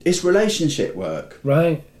It's relationship work.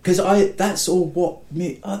 Right. Because that's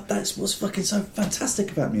what's fucking so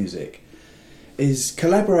fantastic about music, is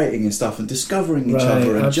collaborating and stuff and discovering each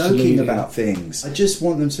other and joking about things. I just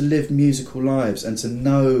want them to live musical lives and to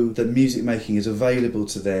know that music making is available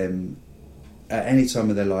to them at any time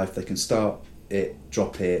of their life. They can start it,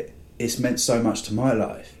 drop it. It's meant so much to my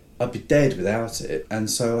life. I'd be dead without it. And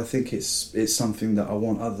so I think it's something that I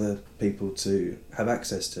want other people to have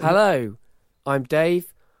access to. Hello, I'm Dave.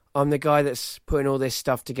 I'm the guy that's putting all this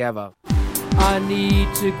stuff together. I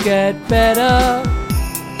need to get better.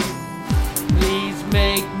 Please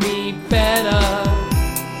make me better.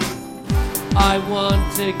 I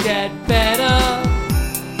want to get better.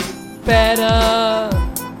 Better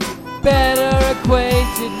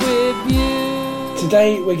acquainted with you.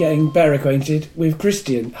 Today we're getting better acquainted with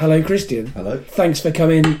Christian. Hello, Christian. Hello. Thanks for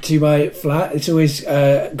coming to my flat. It's always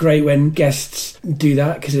great when guests do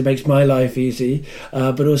that because it makes my life easy,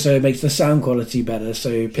 but also it makes the sound quality better,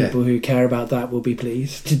 so people who care about that will be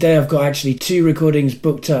pleased. Today I've got actually 2 recordings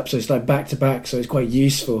booked up, so it's like back to back, so it's quite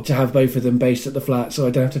useful to have both of them based at the flat, so I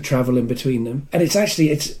don't have to travel in between them. And it's actually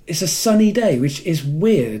it's a sunny day, which is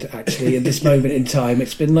weird actually at this moment in time.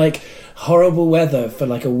 It's been like horrible weather for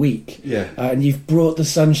like a week, and you've brought the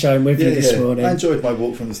sunshine with you this morning. I enjoyed my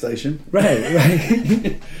walk from the station.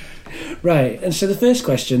 Right. Right, and so the first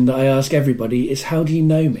question that I ask everybody is, how do you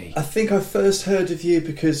know me? I think I first heard of you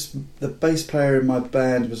because the bass player in my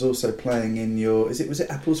band was also playing in your... Was it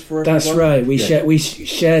Apples for Everyone? That's right, we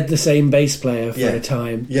shared the same bass player for a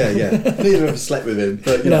time. Yeah. Neither of us slept with him,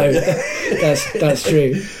 but no, that's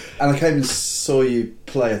true. And I came and saw you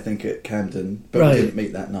play, I think, at Camden, but we didn't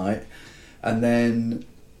meet that night. And then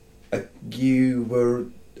you were,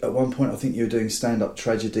 at one point, I think you were doing stand-up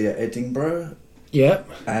tragedy at Edinburgh. Yep.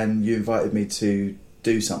 And you invited me to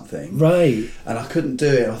do something. Right. And I couldn't do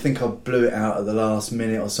it. I think I blew it out at the last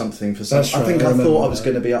minute or something for some. That's right, I think I thought I was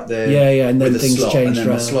going to be up there. Yeah, and then with things slot, changed and then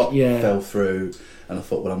around. the slot fell through, and I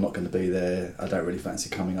thought, well, I'm not going to be there. I don't really fancy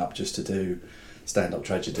coming up just to do stand-up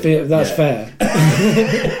tragedy. That's fair.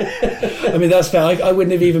 I mean, that's fair. I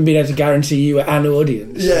wouldn't have even been able to guarantee you an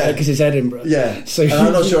audience. Yeah, because it's Edinburgh. Yeah, so and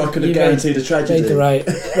I'm not sure I could have guaranteed a tragedy. Right.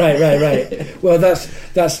 Well,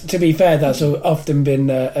 that's to be fair. That's often been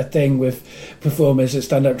a thing with performers at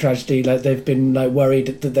stand-up tragedy. Like they've been like worried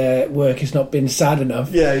that their work has not been sad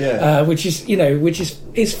enough. Yeah. Which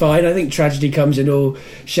is fine. I think tragedy comes in all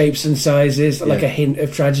shapes and sizes. Like a hint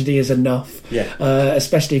of tragedy is enough. Yeah.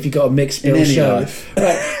 Especially if you've got a mixed bill show. Life.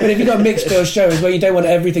 Right, but if you've got a mixed bill show as well, you don't want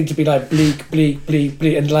everything to be like bleak,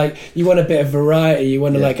 and like you want a bit of variety. You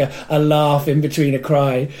want like a laugh in between a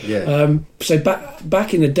cry. Yeah. So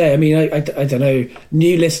back in the day, I mean, I don't know,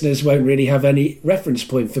 new listeners won't really have any reference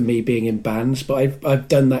point for me being in bands, but I've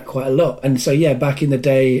done that quite a lot. And so back in the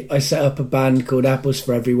day, I set up a band called Apples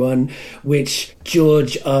for Everyone, which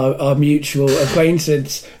George, our mutual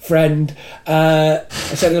acquaintance friend, I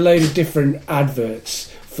sent a load of different adverts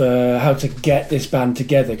for how to get this band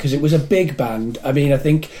together, because it was a big band. I mean, I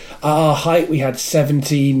think at our height we had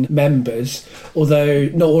 17 members, although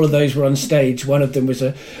not all of those were on stage. One of them was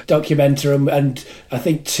a documenter, and I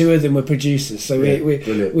think 2 of them were producers, so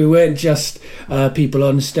we weren't just people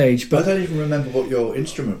on stage. But I don't even remember what your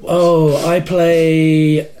instrument was. Oh, I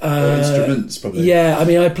play or instruments probably. Yeah, I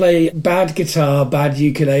mean, I play bad guitar, bad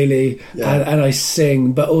ukulele, and I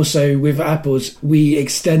sing. But also with Apples, we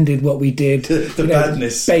extended what we did. the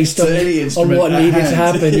badness based on what needed to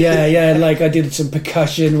happen. Yeah. Like I did some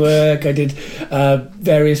percussion work. I did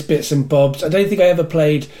various bits and bobs. I don't think I ever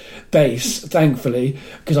played bass, thankfully,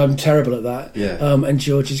 because I'm terrible at that. Yeah. And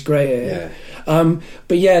George is great at it. Yeah.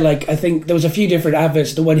 But like I think there was a few different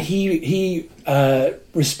adverts. The one he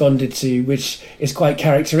responded to, which is quite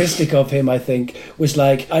characteristic of him, I think, was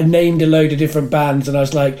like, I named a load of different bands and I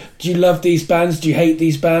was like, do you love these bands? Do you hate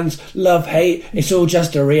these bands? Love, hate, it's all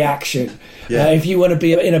just a reaction. If you want to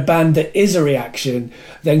be in a band that is a reaction,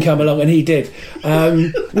 then come along. And he did,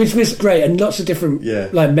 which was great. And lots of different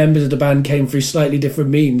like members of the band came through slightly different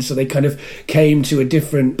means, so they kind of came to a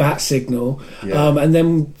different bat signal. And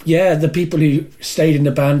then the people who stayed in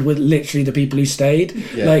the band were literally the people who stayed.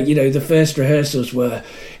 Like, the first rehearsals were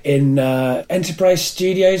in Enterprise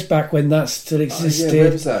Studios back when that still existed.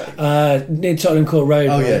 Where was that? Near Tottenham Court Road.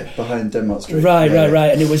 Behind Denmark Street. Right.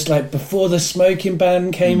 And it was like before the smoking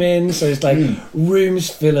ban came in, so it's like rooms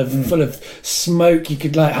full of smoke you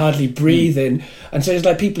could like hardly breathe in, and so it's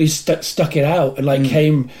like people who stuck it out and like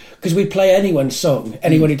came, because we'd play anyone's song,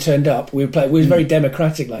 anyone who turned up, we would play. It was very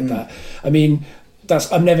democratic like that. I mean,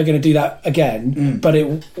 I'm never going to do that again, but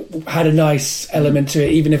it had a nice element to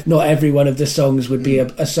it, even if not every one of the songs would be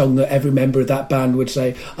a song that every member of that band would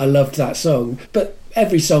say, I loved that song. But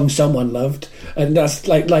every song someone loved, and that's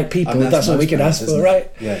like people. That's what we can ask for,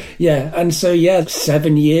 right? Yeah. And so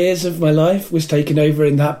 7 years of my life was taken over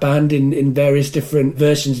in that band in various different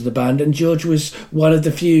versions of the band, and George was one of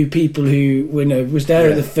the few people who was there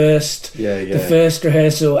at the first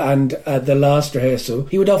rehearsal and the last rehearsal.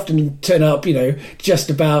 He would often turn up, just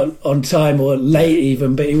about on time or late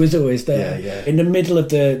even, but he was always there. In the middle of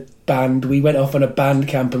the band, we went off on a band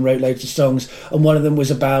camp and wrote loads of songs, and one of them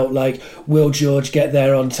was about will George get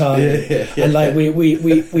there on time? And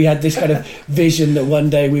we had this kind of vision that one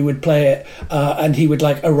day we would play it and he would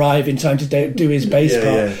arrive in time to do his bass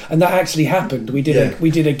part, and that actually happened. We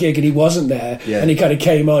did a gig and he wasn't there, and he kind of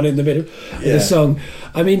came on in the middle of the song.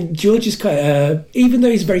 I mean, George is quite, even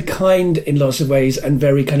though he's very kind in lots of ways and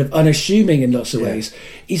very kind of unassuming in lots of ways,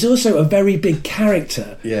 he's also a very big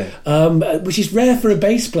character, which is rare for a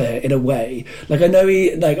bass player in a way. I know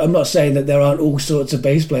I'm not saying that there aren't all sorts of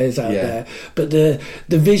bass players out there, but the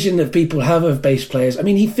vision that people have of bass players, I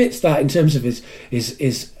mean, he fits that in terms of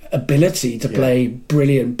his ability to play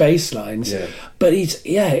brilliant bass lines. But he's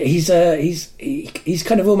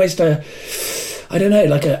kind of almost a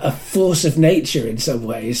force of nature in some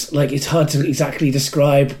ways. It's hard to exactly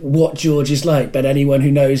describe what George is like, but anyone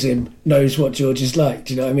who knows him knows what George is like.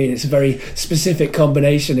 Do you know what I mean? It's a very specific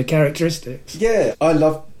combination of characteristics. Yeah, I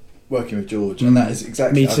love working with George, and that is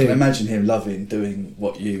exactly. I can imagine him loving doing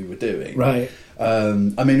what you were doing. Right.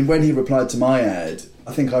 I mean, when he replied to my ad,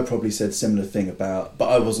 I think I probably said similar thing but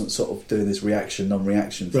I wasn't sort of doing this reaction,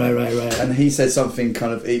 non-reaction thing. Right. And he said something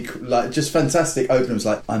kind of just fantastic open. It was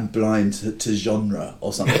I'm blind to genre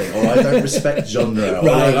or something, or I don't respect genre, or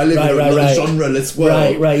I live in a genre-less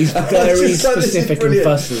world. Right. He's very specific and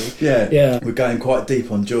fussy. Yeah. We're going quite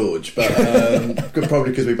deep on George, but probably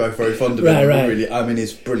because we're both very fond of him. Really, I mean,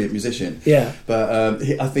 he's a brilliant musician. Yeah. But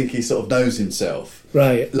I think he sort of knows himself.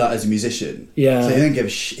 Right. As a musician. Yeah. So he don't give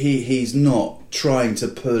he's not trying to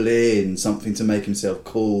pull in something to make himself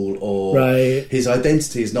cool, or his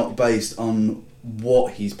identity is not based on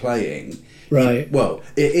what he's playing. Right.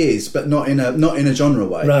 It is, but not in a genre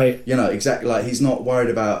way. Right. Exactly. He's not worried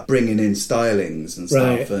about bringing in stylings and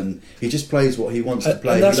stuff, and he just plays what he wants to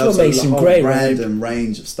play. And that's what makes him great. Random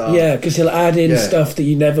range of stuff. Yeah, because he'll add in stuff that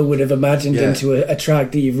you never would have imagined into a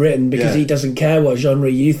track that you've written, because he doesn't care what genre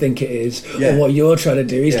you think it is or what you're trying to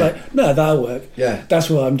do. He's no, that'll work. Yeah, that's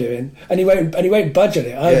what I'm doing, and he won't budge on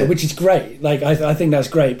it either, which is great. I think that's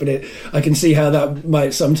great, but I can see how that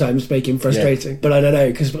might sometimes make him frustrating. But I don't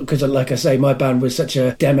know, because like I say, my band was such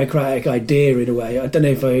a democratic idea in a way. I don't know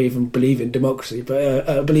if I even believe in democracy, but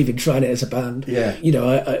I believe in trying it as a band. Yeah.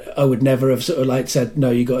 I would never have sort of said, no,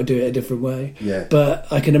 you got to do it a different way. Yeah.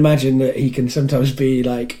 But I can imagine that he can sometimes be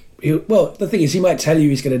the thing is, he might tell you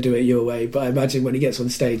he's going to do it your way, but I imagine when he gets on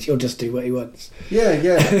stage, he'll just do what he wants. Yeah, and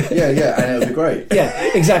it'll be great. Yeah,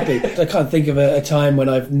 exactly. I can't think of a time when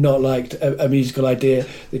I've not liked a musical idea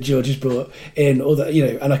that George has brought in, or that,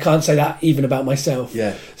 and I can't say that even about myself.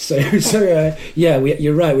 Yeah. So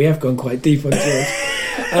you're right. We have gone quite deep on George.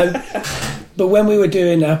 But when we were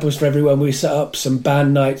doing Apples for Everyone, we set up some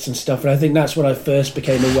band nights and stuff, and I think that's when I first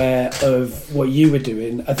became aware of what you were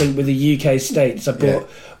doing. I think with the UK States, I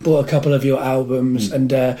bought a couple of your albums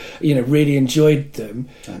and really enjoyed them.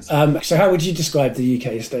 So how would you describe the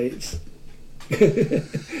UK States?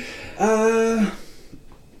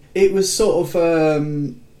 It was sort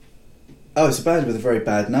of it's a band with a very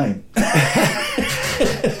bad name.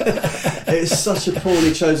 It's such a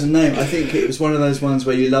poorly chosen name. I think it was one of those ones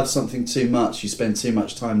where you love something too much, you spend too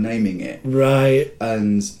much time naming it. Right.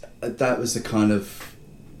 And that was the kind of...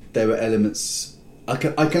 There were elements... I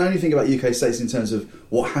can only think about UK States in terms of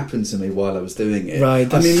what happened to me while I was doing it.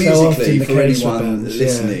 Right. I mean, so musically, for anyone bands,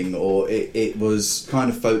 listening, or it was kind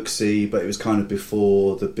of folksy, but it was kind of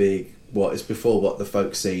before the big... It's before what the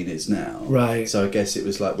folk scene is now. Right. So I guess it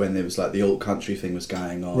was when there was the alt country thing was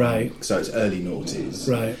going on. Right. So it's early noughties.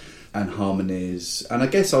 Right. And harmonies, and I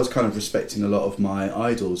guess I was kind of respecting a lot of my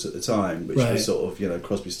idols at the time, which was sort of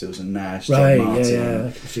Crosby, Stills and Nash, John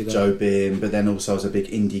Martin, Joe Bim. But then also I was a big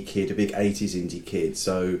indie kid, a big 80s indie kid.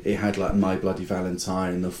 So it had My Bloody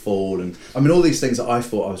Valentine and The Fall, and I mean all these things that I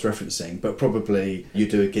thought I was referencing. But probably you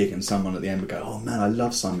do a gig and someone at the end would go, "Oh man, I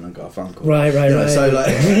love Simon and Garfunkel." Right. So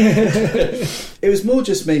it was more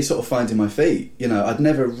just me sort of finding my feet. I'd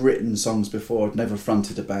never written songs before, I'd never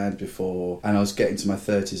fronted a band before, and I was getting to my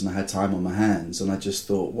 30s and I had time on my hands, and I just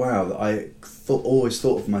thought, wow, I always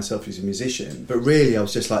thought of myself as a musician, but really I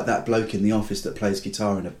was just like that bloke in the office that plays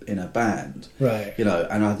guitar in a band, right?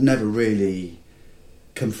 And I'd never really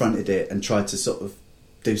confronted it and tried to sort of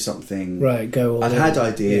do something. Right, I'd had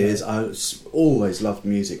ideas. I always loved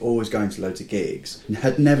music, always going to loads of gigs, and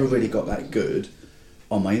had never really got that good.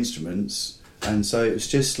 on my instruments. And so it was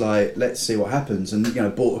just like, let's see what happens. And,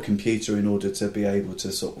 bought a computer in order to be able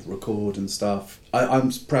to sort of record and stuff.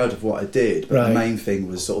 I'm proud of what I did, but the main thing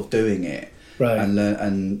was sort of doing it. Right.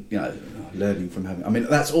 And learning from having... I mean,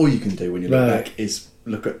 that's all you can do when you look back is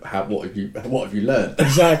look at what have you learned.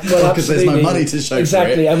 Exactly. Well, because there's no money to show for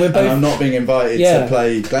it. And I'm not being invited to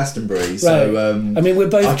play Glastonbury. So, I mean, we're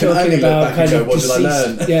both talking about kind of what deceased... did I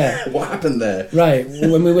learn? Yeah. What happened there? Right.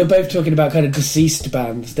 When we were both talking about kind of deceased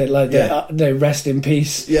bands that they rest in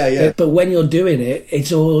peace. Yeah. But when you're doing it,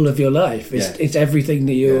 it's all of your life. It's everything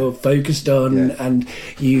that you're focused on, and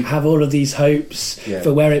you have all of these hopes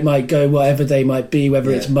for where it might go, whatever they might be, whether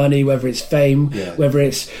it's money, whether it's fame, whether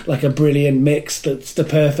it's like a brilliant mix that's the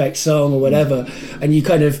perfect song or whatever, and you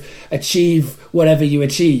kind of achieve whatever you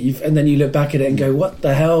achieve, and then you look back at it and go, what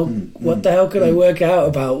the hell could I work out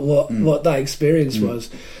about what that experience was?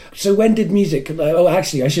 So when did music... Oh,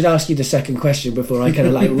 actually, I should ask you the second question before I kind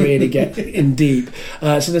of really get in deep.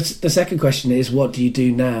 So the second question is, what do you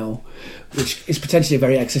do now? Which is potentially a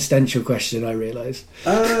very existential question, I realise.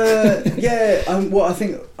 I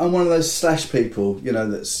think I'm one of those slash people,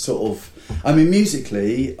 that's sort of... I mean,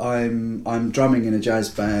 musically, I'm drumming in a jazz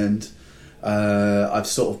band. I've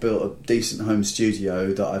sort of built a decent home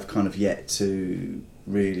studio that I've kind of yet to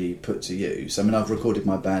really put to use. I mean, I've recorded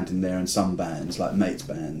my band in there and some bands, like mates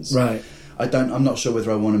bands. Right. I'm not sure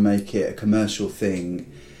whether I want to make it a commercial thing.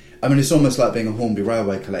 I mean, it's almost like being a Hornby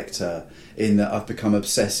Railway collector, in that I've become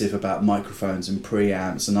obsessive about microphones and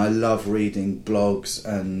preamps, and I love reading blogs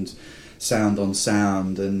and sound on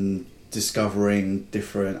sound and discovering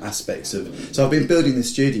different aspects of... So I've been building the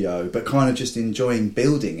studio, but kind of just enjoying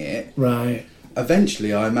building it. Right.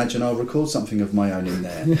 Eventually, I imagine I'll record something of my own in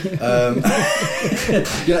there. Even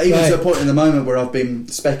to a point in the moment where I've been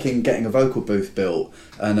specking getting a vocal booth built,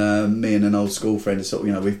 and me and an old school friend sort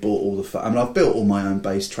of, we've bought all the... I've built all my own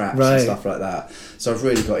bass traps and stuff like that. So I've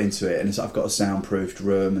really got into it, and I've got a soundproofed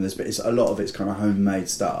room, and a lot of it's kind of homemade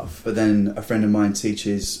stuff. But then a friend of mine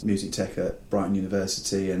teaches music tech at Brighton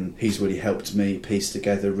University, and he's really helped me piece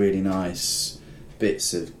together really nice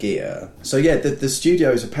bits of gear. So the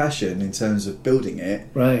studio is a passion in terms of building it.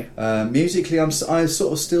 Right. Musically, I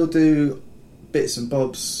sort of still do bits and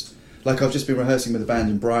bobs. Like, I've just been rehearsing with a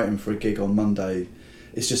band in Brighton for a gig on Monday.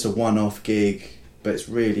 It's just a one-off gig, but it's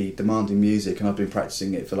really demanding music, and I've been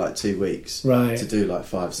practicing it for like 2 weeks to do like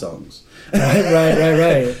 5 songs.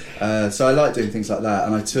 Right. So I like doing things like that,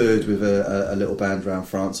 and I toured with a little band around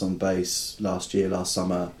France on bass last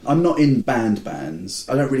summer. I'm not in bands.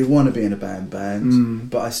 I don't really want to be in a band,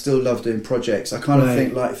 but I still love doing projects. I kind of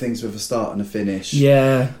think like things with a start and a finish.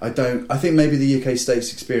 Yeah. I think maybe the UK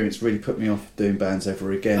States experience really put me off doing bands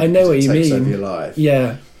ever again. I know what you mean. It takes over your life.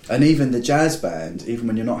 Yeah. And even the jazz band, even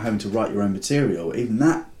when you're not having to write your own material, even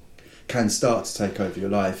that can start to take over your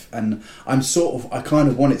life. And I kind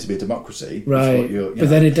of want it to be a democracy. Right. But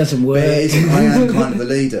then it doesn't work. But it isn't. I am kind of the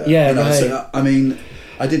leader. Yeah, right. So, I mean,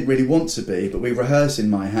 I didn't really want to be, but we rehearse in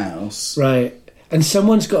my house. Right. And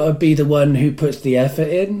someone's got to be the one who puts the effort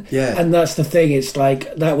in. Yeah. And that's the thing. It's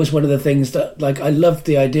like, that was one of the things that, like, I loved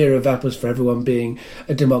the idea of Apples for Everyone being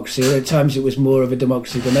a democracy. At times it was more of a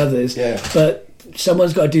democracy than others. Yeah. But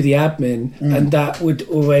someone's got to do the admin, and that would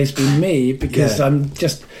always be me, because I'm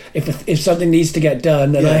just... If something needs to get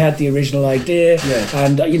done, and I had the original idea,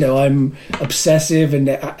 and I'm obsessive and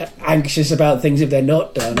anxious about things if they're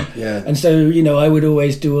not done, and so I would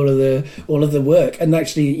always do all of the work. And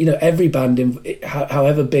actually, every band,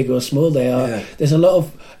 however big or small they are, there's a lot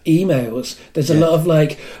of emails. There's a lot of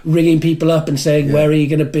like ringing people up and saying where are you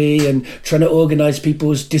going to be, and trying to organise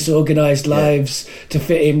people's disorganised lives to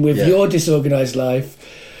fit in with your disorganised life.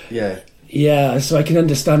 Yeah. So I can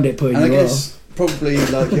understand it putting you off. Probably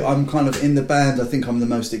like I'm kind of in the band. I think I'm the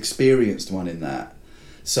most experienced one in that.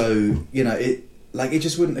 So it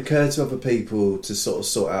just wouldn't occur to other people to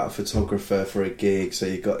sort out a photographer for a gig. So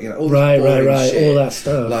you got all this boring shit, all that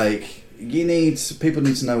stuff. Like people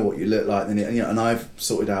need to know what you look like, and I've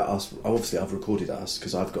sorted out us. Obviously, I've recorded us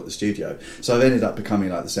because I've got the studio. So I've ended up becoming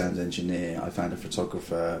like the sound engineer. I found a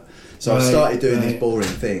photographer. So I started doing these boring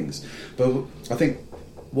things. But I think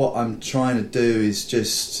what I'm trying to do is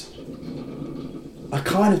just.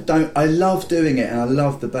 I love doing it and I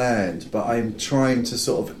love the band, but I'm trying to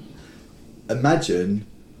sort of imagine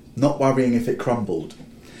not worrying if it crumbled.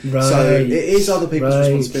 Right. So it is other people's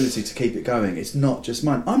responsibility to keep it going. It's not just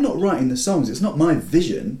mine. I'm not writing the songs. It's not my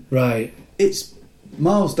vision. Right. It's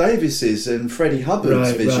Miles Davis's and Freddie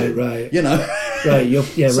Hubbard's vision. Right. Right.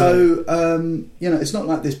 So it's not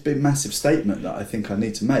like this big massive statement that I think I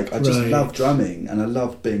need to make. I just love drumming and I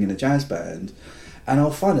love being in a jazz band. And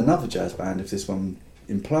I'll find another jazz band if this one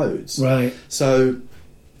implodes. Right. So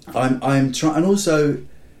I'm trying, and also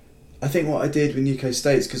I think what I did with UK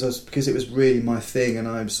States because it was really my thing, and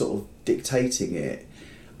I'm sort of dictating it.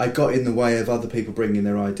 I got in the way of other people bringing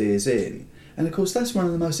their ideas in, and of course that's one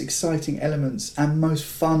of the most exciting elements and most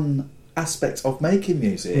fun aspects of making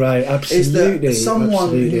music. Right, absolutely. Is that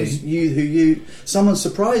someone someone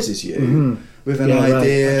surprises you with an idea,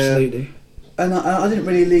 right, absolutely. And I didn't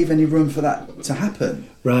really leave any room for that to happen.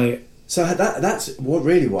 Right. So that's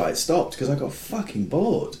really why it stopped, because I got fucking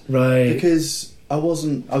bored. Right. Because I was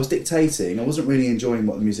dictating. I wasn't really enjoying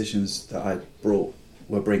what the musicians that I brought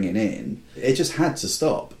were bringing in. It just had to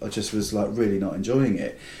stop. I just was like really not enjoying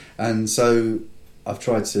it, and so I've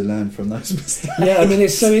tried to learn from those mistakes. Yeah, I mean,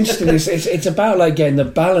 it's so interesting. It's about like getting the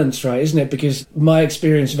balance right, isn't it? Because my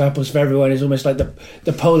experience of Apples for Everyone is almost like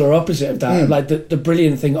the polar opposite of that. Like the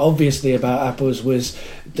brilliant thing, obviously, about Apples was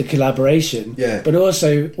the collaboration. Yeah. But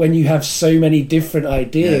also, when you have so many different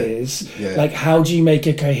ideas, like how do you make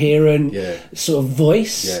a coherent sort of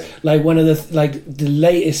voice? Yeah. Like one of the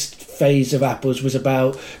latest phase of Apples was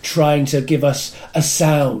about trying to give us a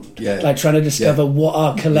sound, like trying to discover what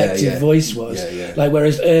our collective voice was. Like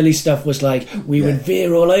whereas early stuff was like we would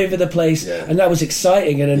veer all over the place, and that was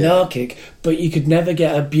exciting and anarchic, but you could never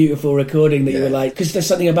get a beautiful recording that you were like, because there's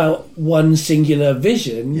something about one singular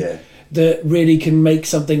vision that really can make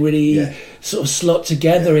something really sort of slot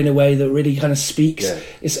together in a way that really kind of speaks.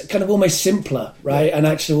 It's kind of almost simpler, right? And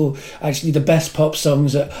actually the best pop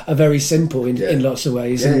songs are very simple in lots of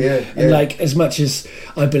ways. And like, as much as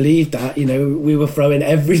I believe that, you know, we were throwing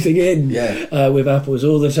everything in with Apples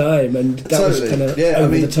all the time, and that was kind of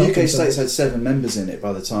over the top. UK States had 7 members in it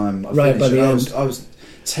by the time I finished. By the end. I was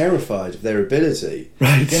terrified of their ability.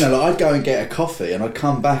 Right. You know, like I'd go and get a coffee and I'd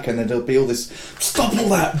come back and then there'll be all this, stop all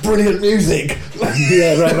that brilliant music.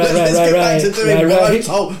 Yeah, right. Let's get back to doing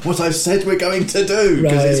what I've said we're going to do,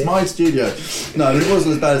 because it's my studio. No, it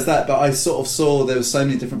wasn't as bad as that, but I sort of saw there were so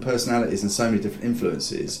many different personalities and so many different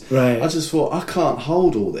influences. Right. I just thought, I can't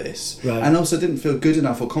hold all this. Right. And also didn't feel good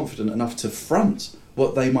enough or confident enough to front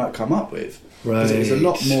what they might come up with. Right. Because it was a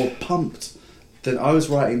lot more pumped. Then I was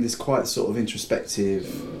writing this quite sort of introspective,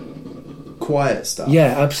 quiet stuff.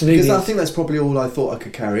 Yeah, absolutely. Because I think that's probably all I thought I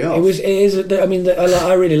could carry off. It is. I mean,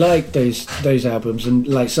 I really like those albums, and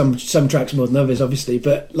like some tracks more than others, obviously.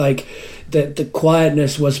 But like the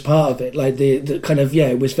quietness was part of it. Like the kind of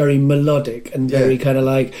it was very melodic and very kind of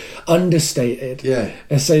like understated. Yeah.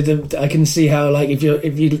 And so I can see how like if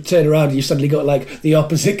you turn around, you suddenly got like the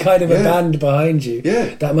opposite kind of a band behind you.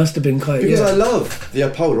 Yeah. That must have been quite. Because I love the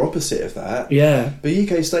polar opposite of that. Yeah. But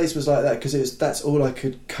UK States was like that because that's all I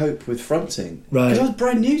could cope with fronting. Right. Because I was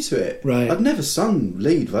brand new to it. Right. I'd never sung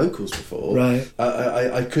lead vocals before. Right.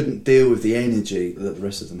 I couldn't deal with the energy that the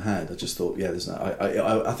rest of them had. I just thought, there's no.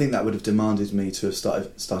 I think that would have demanded me to have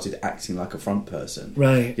started acting like a front person.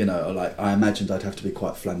 Right. You know, like I imagined I'd have to be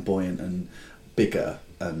quite flamboyant and bigger,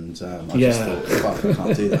 and I just thought, fuck, I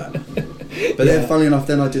can't do that. But then, funnily enough,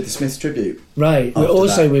 then I did the Smiths tribute. Right. We're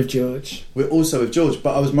also with George. We're also with George,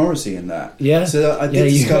 but I was Morrissey in that. Yeah. So I did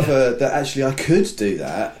discover that actually I could do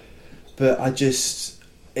that, but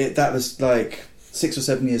that was like 6 or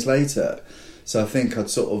 7 years later. So I think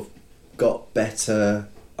I'd sort of got better.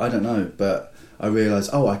 I don't know, but I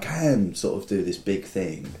realised, I can sort of do this big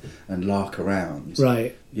thing and lark around.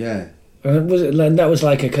 Right. Yeah. That was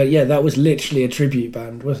like that was literally a tribute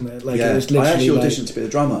band, wasn't it? Like it was literally. I actually auditioned to be the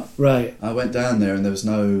drummer. Right. I went down there and there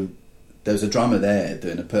was a drummer there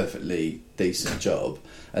doing a perfectly decent job,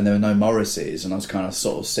 and there were no Morrisseys, and I was kind of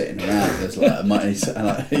sort of sitting around. There's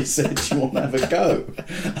like he said, "Do you want to have a go?"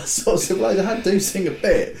 I sort of said, "Well, I had to sing a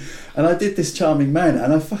bit," and I did This Charming Man,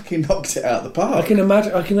 and I fucking knocked it out of the park.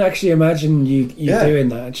 I can actually imagine you doing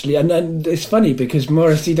that actually, and it's funny because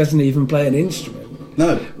Morrissey doesn't even play an instrument.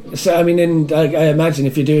 No. So I mean, I imagine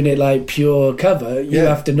if you're doing it like pure cover, you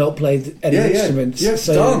have to not play any instruments. Yeah,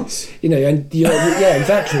 so, dance. You know, and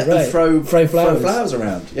exactly right. And throw flowers. flowers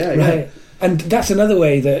around. Yeah, right. And that's another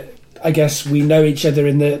way that I guess we know each other,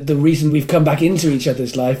 and the reason we've come back into each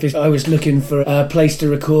other's life is I was looking for a place to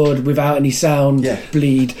record without any sound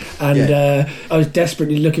bleed, and I was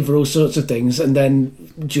desperately looking for all sorts of things, and then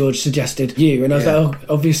George suggested you, and I was like,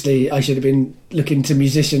 obviously I should have been looking to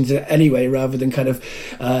musicians anyway rather than kind of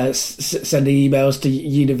sending emails to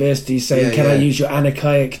universities saying can I use your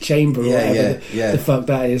anechoic chamber or whatever the fuck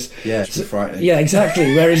that is. It's frightening. Yeah,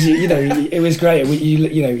 exactly. Whereas you know it was great.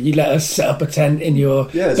 You let us set up a tent in your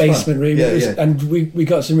basement adjustment room, and we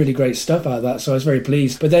got some really great stuff out of that, so I was very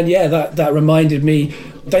pleased. But then, that reminded me,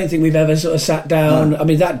 don't think we've ever sort of sat down. I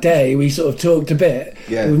mean, that day we sort of talked a bit.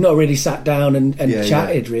 We've not really sat down and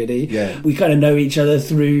chatted, really. We kind of know each other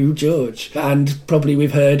through George, and probably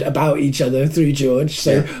we've heard about each other through George,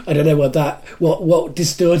 so I don't know what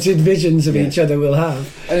distorted visions of each other we'll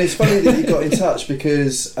have. And it's funny that you got in touch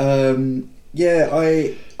because I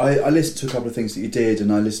listened to a couple of things that you did,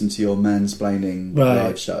 and I listened to your Mansplaining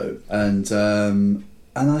live show, and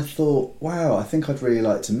I thought, wow, I think I'd really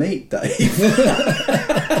like to meet Dave.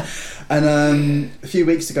 And a few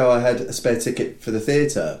weeks ago I had a spare ticket for the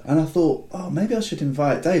theatre, and I thought, oh, maybe I should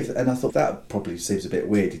invite Dave. And I thought, that probably seems a bit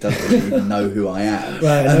weird. He doesn't really even know who I am.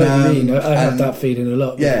 Right, I know what you mean. I have that feeling a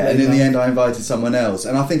lot. Yeah, and in the end I invited someone else.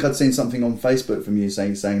 And I think I'd seen something on Facebook from you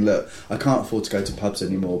saying, look, I can't afford to go to pubs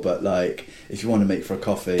anymore, but like, if you want to meet for a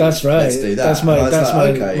coffee, that's right. Let's do that. That's my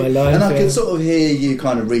line. And I could sort of hear you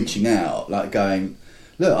kind of reaching out, like going,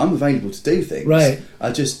 look, I'm available to do things. Right.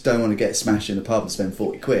 I just don't want to get smashed in a pub and spend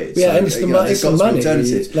 40 quid. Yeah, so, and it's the money.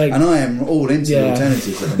 Alternatives. Like, and I am all into the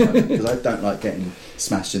alternatives at the moment, because I don't like getting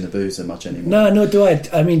smashed in the booze so much anymore. No, nor do I.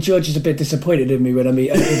 I mean, George is a bit disappointed in me when I meet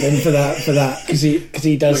him for that because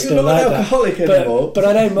he does still like that. You're not an alcoholic anymore. But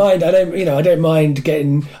I don't mind. I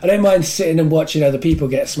don't mind sitting and watching other people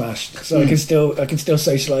get smashed. So I can still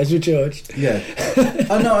socialise with George. Yeah.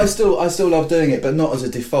 I know. I still love doing it, but not as a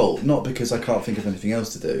default. Not because I can't think of anything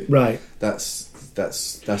else to do. Right. That's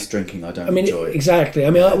drinking. I don't enjoy. Exactly. I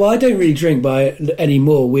mean, I don't really drink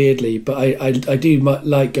anymore, weirdly, but I do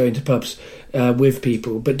like going to pubs with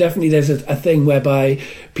people. But definitely there's a thing whereby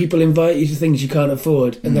people invite you to things you can't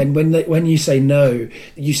afford, and then when you say no,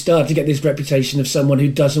 you start to get this reputation of someone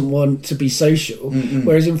who doesn't want to be social,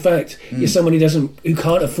 whereas in fact you're someone who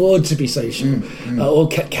can't afford to be social, or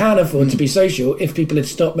can afford to be social if people had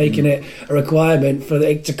stopped making it a requirement for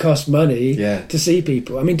it to cost money to see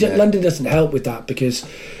people. I mean, London doesn't help with that because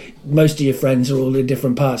most of your friends are all in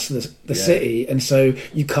different parts of the city, and so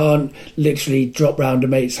you can't literally drop round a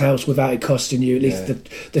mate's house without it costing you at least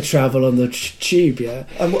the travel on the tube.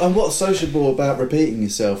 And what's sociable about repeating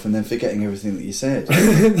yourself and then forgetting everything that you said?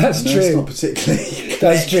 That's true. It's not particularly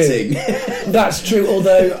that's true. That's true.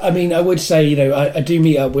 Although, I mean, I would say, I do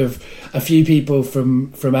meet up with a few people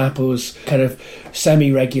from Apple's kind of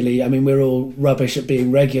semi-regularly. I mean, we're all rubbish at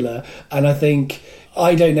being regular, and I think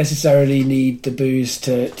I don't necessarily need the booze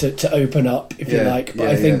to open up, if you like, but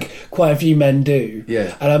I think quite a few men do.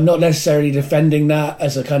 Yeah. And I'm not necessarily defending that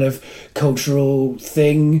as a kind of cultural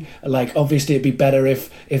thing. Like, obviously it'd be better if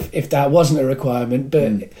that wasn't a requirement,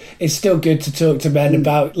 but it's still good to talk to men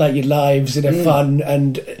about like your lives in a fun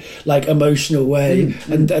and like emotional way,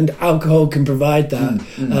 and alcohol can provide that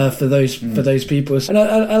for those people. And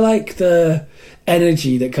I like the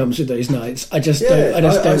energy that comes with those nights. I just don't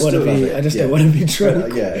want to be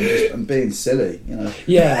drunk. I'm being silly,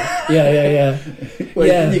 Yeah.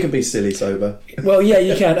 Well, you can be silly sober. Well, yeah,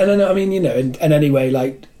 you can. And I mean, and anyway,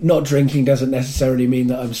 like, not drinking doesn't necessarily mean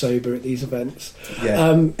that I'm sober at these events.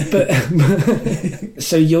 Yeah. But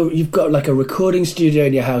so you've got like a recording studio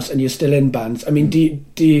in your house, and you're still in bands. I mean,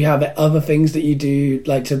 do you have other things that you do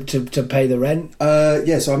like to pay the rent?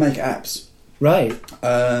 So I make apps. Right.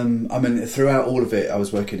 I mean, throughout all of it, I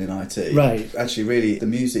was working in IT. Right. Actually, really, the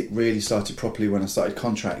music really started properly when I started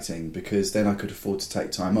contracting, because then I could afford to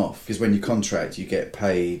take time off. Because when you contract, you get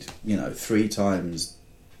paid, 3 times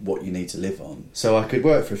what you need to live on. So I could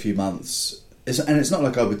work for a few months, and it's not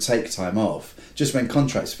like I would take time off. Just when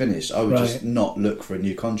contracts finished, I would just not look for a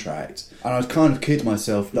new contract. And I'd kind of kid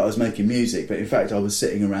myself that I was making music, but in fact I was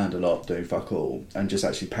sitting around a lot doing fuck all and just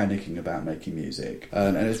actually panicking about making music.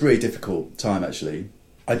 And it was a really difficult time, actually.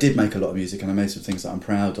 I did make a lot of music, and I made some things that I'm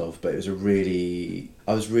proud of, but I was really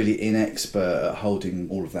inexpert at holding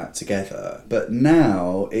all of that together. But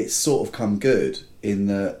now it's sort of come good in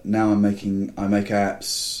that now I make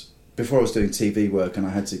apps. Before I was doing TV work, and I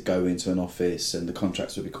had to go into an office, and the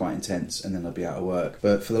contracts would be quite intense, and then I'd be out of work.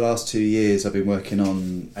 But for the last 2 years I've been working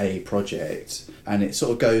on a project, and it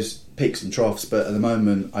sort of goes peaks and troughs, but at the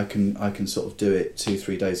moment I can sort of do it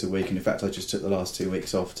 2-3 days a week. And in fact I just took the last 2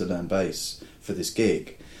 weeks off to learn bass for this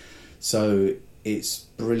gig. So it's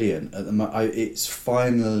brilliant. At the it's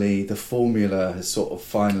finally, the formula has sort of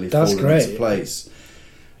fallen into place.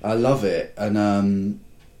 I love it. And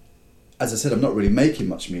as I said, I'm not really making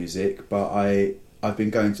much music, but I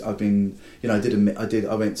went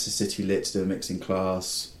to City Lit to do a mixing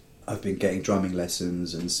class I've been getting drumming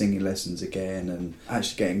lessons and singing lessons again, and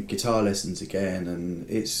actually getting guitar lessons again, and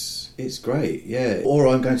it's great, yeah. Or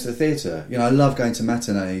I'm going to the theatre. You know, I love going to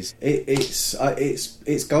matinees.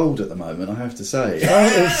 It's gold at the moment, I have to say.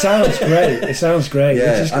 Oh, it sounds great. It sounds great.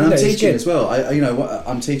 Yeah, and I'm teaching as well.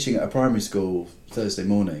 I'm teaching at a primary school Thursday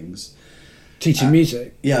mornings. Teaching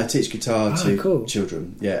music? Yeah, I teach guitar to cool.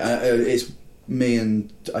 children. Yeah, it's me,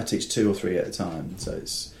 and I teach 2 or 3 at a time, so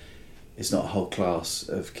it's not a whole class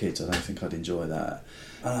of kids. I don't think I'd enjoy that.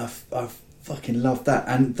 And I've fucking loved that,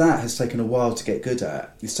 and that has taken a while to get good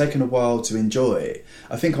at. It's taken a while to enjoy.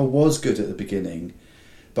 I think I was good at the beginning,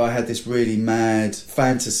 but I had this really mad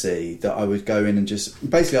fantasy that I would go in and just...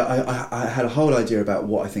 Basically, I had a whole idea about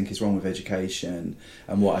what I think is wrong with education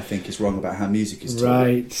and what I think is wrong about how music is taught.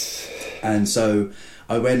 Right. And so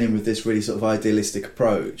I went in with this really sort of idealistic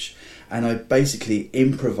approach, and I basically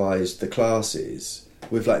improvised the classes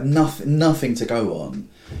with like nothing to go on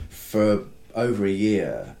for over a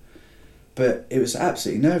year. But it was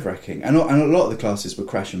absolutely nerve-wracking. And a lot of the classes were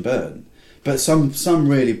crash and burn. But some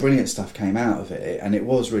really brilliant stuff came out of it, and it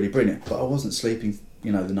was really brilliant. But I wasn't sleeping,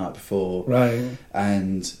 the night before. Right.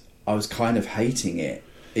 And I was kind of hating it,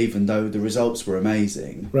 even though the results were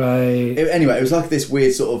amazing. Right. Anyway, it was like this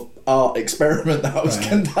weird sort of art experiment that I was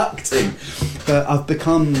conducting. But I've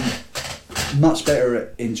become much better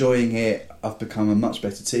at enjoying it. I've become a much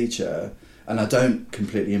better teacher. And I don't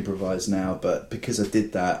completely improvise now, but because I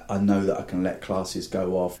did that, I know that I can let classes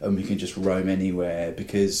go off and we can just roam anywhere,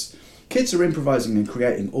 because kids are improvising and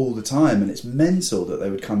creating all the time, and it's mental that they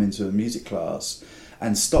would come into a music class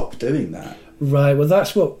and stop doing that. Right, well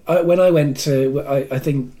that's what... when I went to... I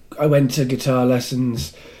think I went to guitar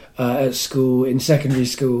lessons at school, in secondary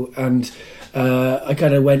school, and I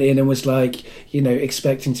kind of went in and was like,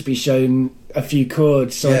 expecting to be shown a few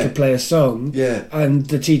chords so I could play a song. Yeah. And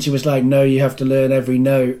the teacher was like, no, you have to learn every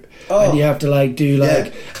note. Oh. And you have to do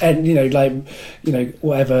and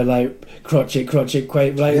whatever, crotchet,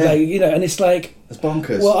 quake, and it's like... It's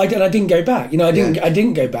bonkers. Well, I didn't go back. I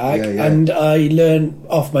didn't go back, and I learned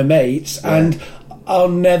off my mates, and I'll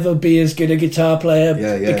never be as good a guitar player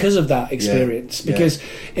because of that experience. Because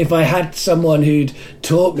if I had someone who'd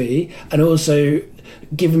taught me and also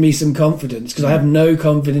given me some confidence, because I have no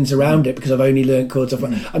confidence around it because I've only learned chords off.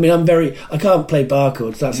 I mean, I can't play bar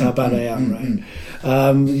chords. That's how bad I am,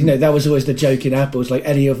 right? That was always the joke in Apples, like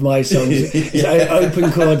any of my songs,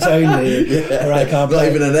 open chords only, or I can't play.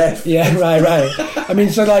 Not even an F. Yeah, right. I mean,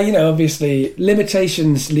 so obviously,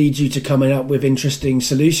 limitations lead you to coming up with interesting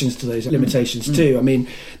solutions to those limitations too. I mean,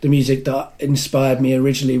 the music that inspired me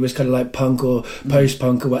originally was kind of like punk or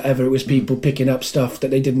post-punk or whatever. It was people picking up stuff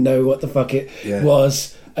that they didn't know what the fuck it was,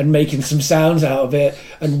 and making some sounds out of it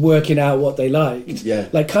and working out what they liked. Yeah.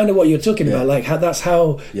 Like kind of what you're talking about, like that's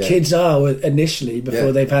how kids are initially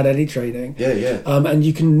before they've had any training. And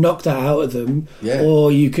you can knock that out of them,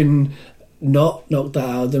 or you can not knock that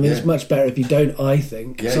out of them. It's much better if you don't, I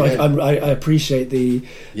think. I appreciate the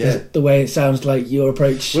way it sounds like your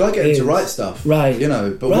approach. Well, I get them to write stuff. Right.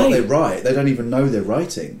 But what they write, they don't even know they're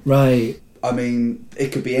writing. Right. I mean,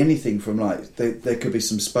 it could be anything from there could be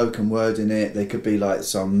some spoken word in it. There could be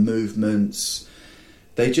some movements.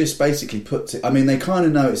 They just basically they kind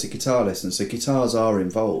of know it's a guitar lesson, so guitars are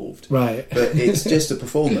involved. Right. But it's just a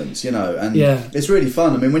performance, and it's really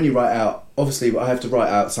fun. I mean, when you write out, obviously I have to write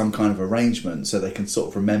out some kind of arrangement so they can sort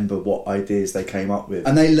of remember what ideas they came up with.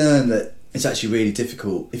 And they learn that it's actually really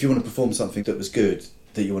difficult. If you want to perform something that was good,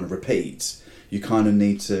 that you want to repeat, you kind of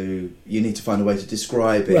need to find a way to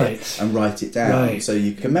describe it and write it down so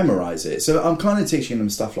you can memorise it. So I'm kind of teaching them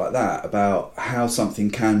stuff like that about how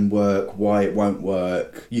something can work, why it won't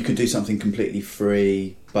work. You can do something completely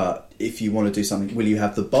free, but if you want to do something, will you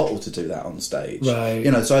have the bottle to do that on stage? Right.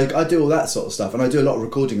 So I do all that sort of stuff, and I do a lot of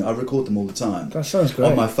recording. I record them all the time. That sounds great.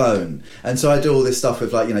 On my phone. And so I do all this stuff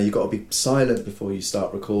with you've got to be silent before you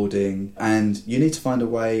start recording, and you need to find a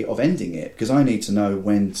way of ending it, because I need to know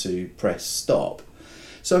when to press stop.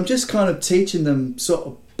 So I'm just kind of teaching them sort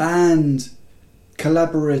of band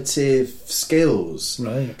collaborative skills.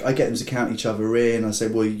 Right. I get them to count each other in. I say,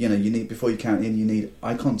 well, you need, before you count in, you need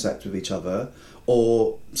eye contact with each other.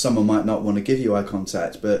 Or someone might not want to give you eye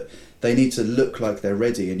contact, but they need to look like they're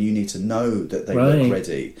ready, and you need to know that they look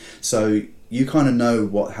ready. So you kind of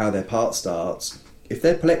know how their part starts. If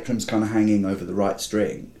their plectrum's kind of hanging over the right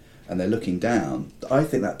string and they're looking down, I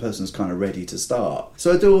think that person's kind of ready to start.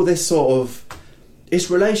 So I do all this sort of... It's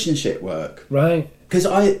relationship work. Right. Because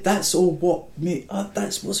that's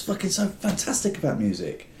what's fucking so fantastic about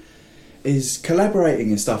music, is collaborating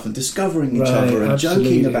and stuff and discovering each other and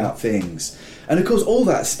joking about things. And of course, all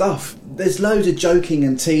that stuff, there's loads of joking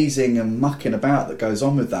and teasing and mucking about that goes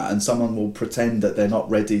on with that, and someone will pretend that they're not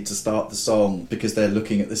ready to start the song because they're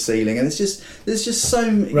looking at the ceiling, and there's just so,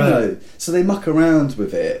 you know, so they muck around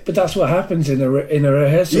with it. But that's what happens in a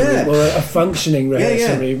rehearsal room, or a functioning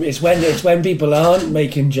rehearsal room. It's when people aren't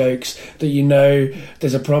making jokes that you know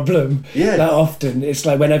there's a problem. That often it's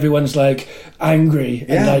like when everyone's like angry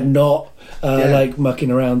and like not like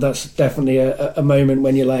mucking around. That's definitely a moment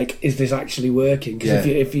when you're like, is this actually working? Because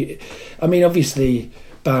if you I mean, obviously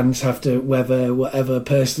bands have to weather whatever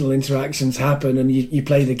personal interactions happen, and you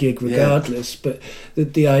play the gig regardless, but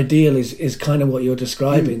the ideal is kind of what you're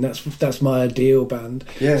describing. That's my ideal band.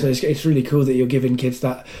 So it's really cool that you're giving kids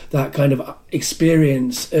that kind of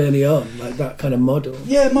experience early on, like that kind of model.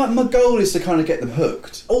 My goal is to kind of get them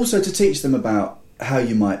hooked, also to teach them about how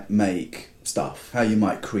you might make stuff, how you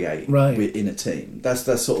might create in a team. That's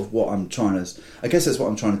sort of what I'm trying to, I guess that's what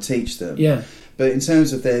I'm trying to teach them. But in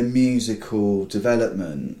terms of their musical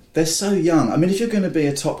development, they're so young. I mean, if you're going to be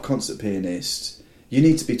a top concert pianist, you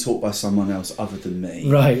need to be taught by someone else other than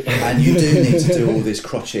me. And you do need to do all this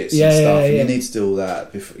crotchets and stuff. And you need to do all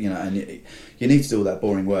that before, you know, and you need to do all that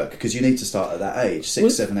boring work because you need to start at that age,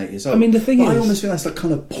 6, 7, 8 years old. I mean, the thing is, I almost feel that's like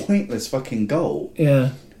kind of pointless fucking goal.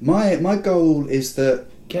 My goal is that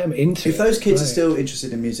get them into if those kids are still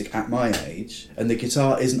interested in music at my age, and the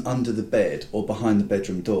guitar isn't under the bed or behind the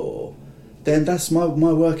bedroom door, then that's my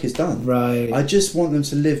work is done. I just want them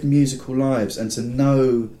to live musical lives and to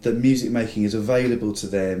know that music making is available to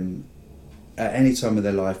them at any time of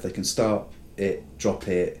their life. They can start it, drop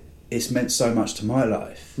it. It's meant so much to my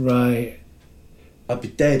life. I'd be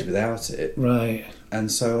dead without it.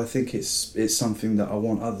 And so I think it's something that I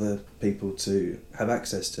want other people to have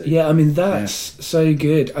access to. I mean, that's so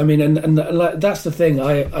good. I mean, and like, that's the thing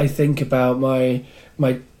I think about my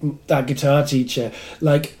that guitar teacher.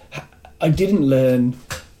 Like, I didn't learn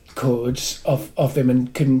chords off him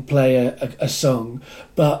and couldn't play a song,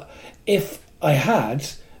 but if I had,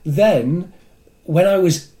 then when I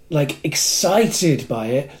was like excited by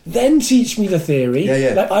it, then teach me the theory.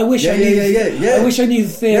 Like, I wish I knew. I wish I knew the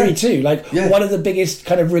theory too. Like, one of the biggest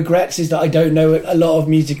kind of regrets is that I don't know a lot of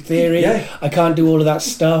music theory. I can't do all of that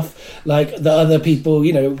stuff. Like the other people,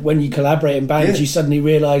 you know, when you collaborate in bands, you suddenly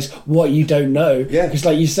realise what you don't know. Because,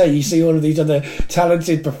 like you say, you see all of these other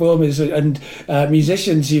talented performers and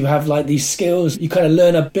musicians who have like these skills. You kind of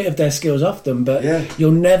learn a bit of their skills off them, but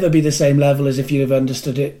you'll never be the same level as if you'd have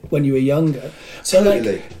understood it when you were younger.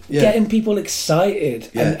 Totally. Getting people excited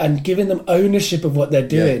and giving them ownership of what they're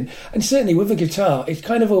doing. And certainly with a guitar, it's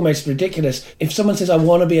kind of almost ridiculous. If someone says, I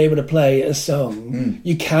want to be able to play a song,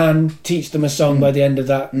 you can teach them a song by the end of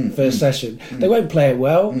that first session. They won't play it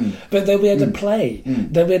well, but they'll be able to play.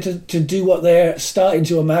 They'll be able to do what they're starting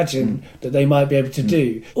to imagine that they might be able to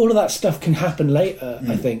do. All of that stuff can happen later,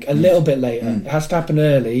 I think, a little bit later. It has to happen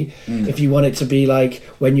early if you want it to be like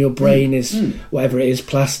when your brain is, whatever it is,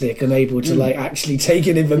 plastic and able to like actually take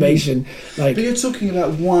in information. Like, but you're talking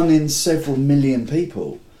about 1 in several million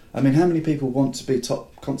people. I mean, how many people want to be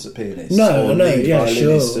top concert pianists or lead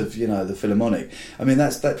violinists of, you know, the Philharmonic? I mean,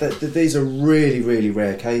 these are really, really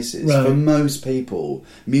rare cases. For most people,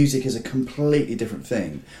 music is a completely different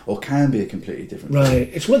thing, or can be a completely different thing.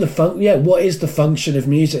 It's what what is the function of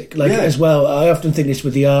music? Like, as well, I often think this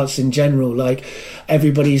with the arts in general. Like,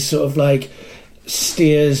 everybody's sort of like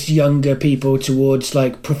steers younger people towards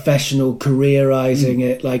like professional careerizing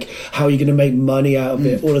it, like how are you going to make money out of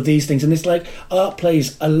it, all of these things. And it's like art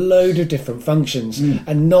plays a load of different functions,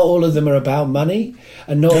 and not all of them are about money,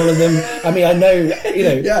 and not all of them, I mean, I know, you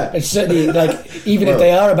know, it's certainly like even if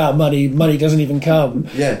they are about money doesn't even come.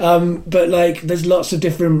 But like there's lots of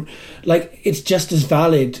different, like it's just as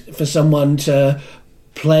valid for someone to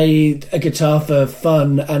play a guitar for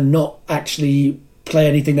fun and not actually play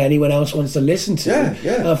anything that anyone else wants to listen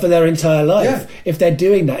to for their entire life. If they're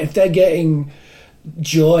doing that, if they're getting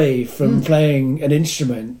joy from playing an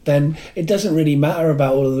instrument, then it doesn't really matter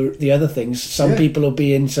about all of the other things. Some people will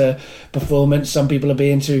be into performance, some people will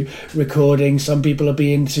be into recording, some people will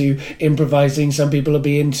be into improvising, some people will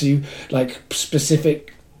be into like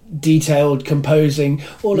specific detailed composing,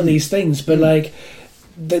 all of these things. But like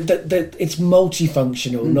it's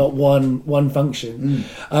multifunctional, not one function.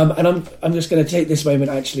 And I'm just going to take this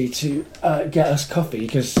moment actually to get us coffee,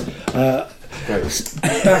 because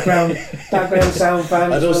background sound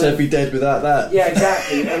fans. I'd also be dead without that. Yeah,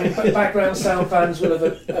 exactly. I mean, background sound fans will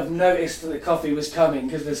have noticed that the coffee was coming,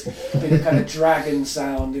 because there's been a kind of dragon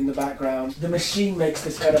sound in the background. The machine makes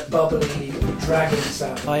this kind of bubbly dragon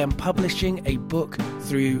sound. I am publishing a book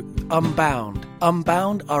through Unbound,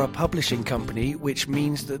 Unbound are a publishing company, which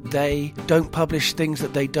means that they don't publish things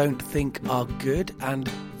that they don't think are good, and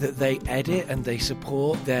that they edit and they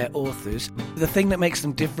support their authors. The thing that makes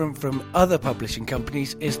them different from other publishing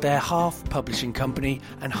companies is they're half publishing company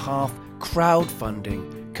and half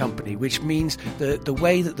crowdfunding company, which means that the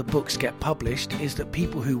way that the books get published is that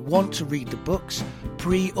people who want to read the books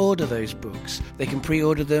pre-order those books. They can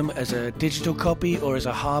pre-order them as a digital copy or as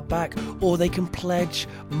a hardback, or they can pledge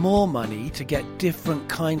more money to get different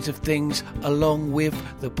kinds of things along with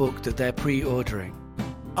the book that they're pre-ordering.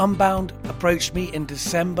 Unbound approached me in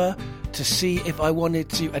December to see if I wanted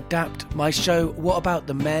to adapt my show, What About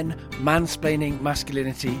the Men? Mansplaining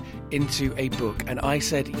Masculinity, into a book. And I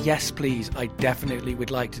said, yes, please, I definitely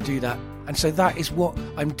would like to do that. And so that is what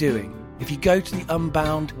I'm doing. If you go to the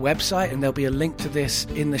Unbound website, and there'll be a link to this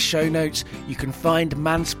in the show notes, you can find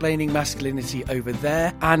Mansplaining Masculinity over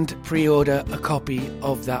there and pre-order a copy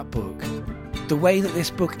of that book. The way that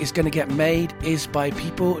this book is going to get made is by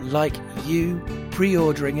people like you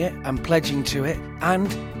pre-ordering it and pledging to it,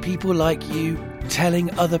 and people like you telling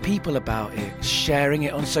other people about it, sharing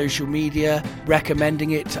it on social media,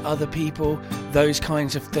 recommending it to other people, those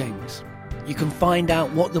kinds of things. You can find out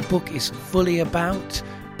what the book is fully about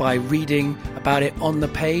by reading about it on the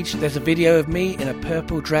page. There's a video of me in a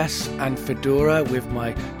purple dress and fedora with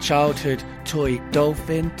my childhood toy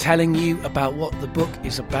dolphin telling you about what the book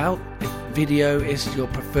is about. If video is your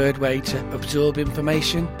preferred way to absorb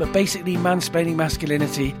information, but basically Mansplaining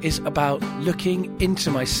Masculinity is about looking into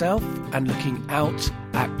myself and looking out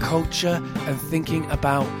at culture and thinking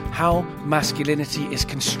about how masculinity is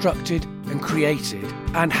constructed and created,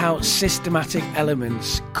 and how systematic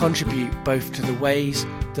elements contribute both to the ways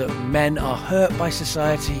that men are hurt by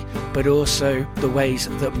society, but also the ways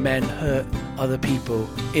that men hurt other people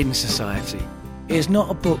in society. It is not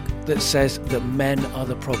a book that says that men are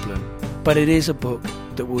the problem, but it is a book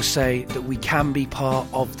that will say that we can be part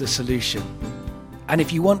of the solution. And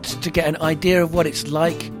if you want to get an idea of what it's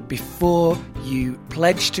like before you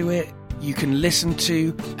pledge to it, you can listen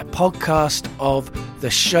to a podcast of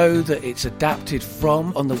the show that it's adapted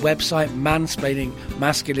from on the website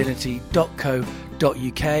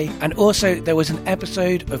mansplainingmasculinity.co.uk. And also there was an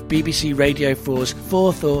episode of BBC Radio 4's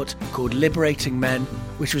Forethought called Liberating Men,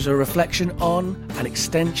 which was a reflection on an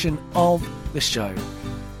extension of the show.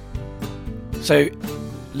 So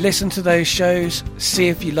listen to those shows, see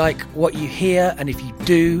if you like what you hear, and if you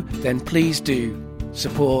do, then please do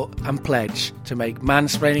support and pledge to make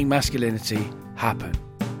Mansplaining Masculinity happen.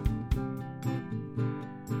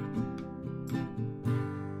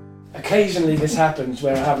 Occasionally this happens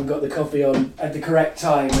where I haven't got the coffee on at the correct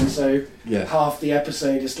time, and so half the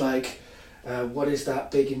episode is like, what is that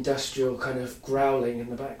big industrial kind of growling in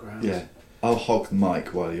the background? Yeah, I'll hog the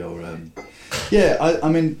mic while you're... I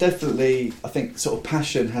mean, definitely, I think sort of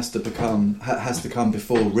passion has to come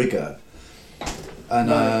before rigour. And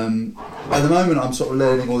at the moment I'm sort of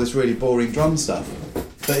learning all this really boring drum stuff,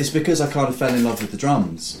 but it's because I kind of fell in love with the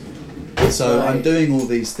drums. So right. I'm doing all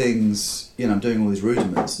these things, I'm doing all these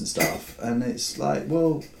rudiments and stuff, and it's like,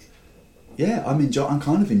 well, yeah, I'm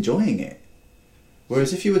kind of enjoying it.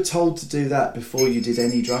 Whereas if you were told to do that before you did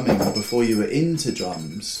any drumming or before you were into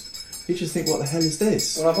drums, you just think, what the hell is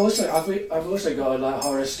this? Well, I've also got a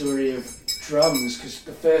horror story of drums, because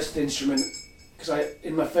the first instrument,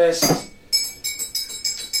 in my first.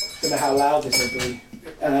 I don't know how loud this will be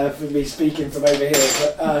for me speaking from over here,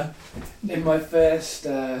 but in my first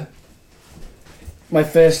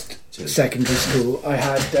secondary school, I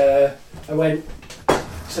went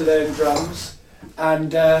to learn drums,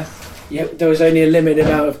 and there was only a limited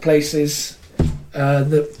amount of places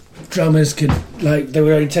that drummers could, they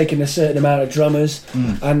were only taking a certain amount of drummers,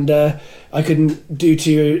 and I couldn't do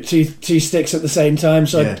two sticks at the same time,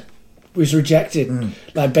 so I was rejected.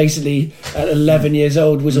 Basically at 11 years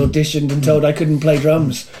old was auditioned and told I couldn't play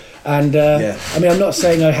drums. And I mean, I'm not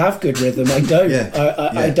saying I have good rhythm. I don't.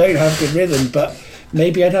 I don't have good rhythm, but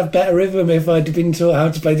maybe I'd have better rhythm if I'd been taught how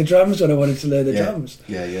to play the drums when I wanted to learn the drums.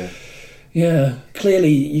 Yeah.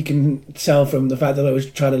 Clearly you can tell from the fact that I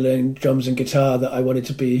was trying to learn drums and guitar that I wanted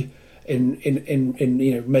to be in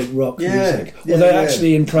make rock music. Although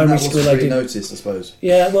actually in primary school I did noticed, I suppose.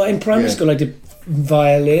 Yeah, well in primary school I did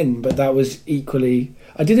violin, but that was equally.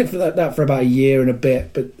 I did it for that for about a year and a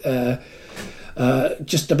bit, but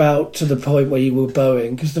just about to the point where you were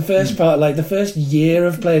bowing, because the first part, the first year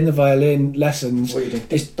of playing the violin lessons,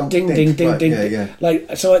 is ding ding ding ding.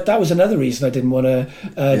 So that was another reason I didn't want to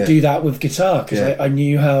do that with guitar, because I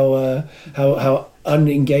knew how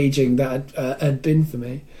unengaging that had been for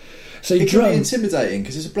me. So it can be intimidating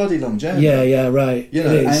because it's a bloody long journey. Yeah, right.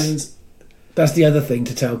 And That's the other thing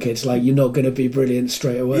to tell kids, like, you're not going to be brilliant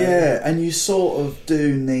straight away. Yeah, and you sort of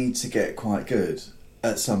do need to get quite good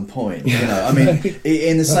at some point. You know, I mean,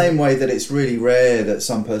 in the same way that it's really rare that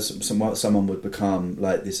someone would become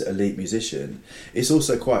like this elite musician, it's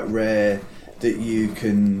also quite rare that you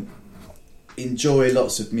can enjoy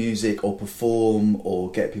lots of music or perform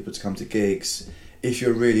or get people to come to gigs if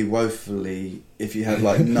you're really if you have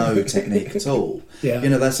like no technique at all. Yeah. You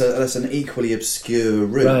know, that's an equally obscure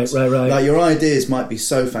route. Right. Like, your ideas might be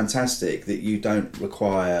so fantastic that you don't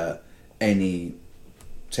require any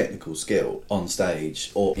technical skill on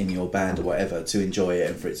stage or in your band or whatever to enjoy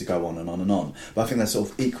it and for it to go on and on and on. But I think that's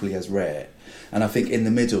sort of equally as rare. And I think in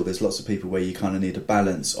the middle there's lots of people where you kind of need a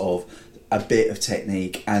balance of a bit of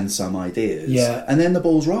technique and some ideas, and then the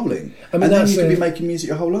ball's rolling. I mean, and then you could be making music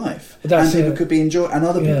your whole life, and people could be and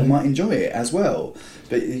other people might enjoy it as well.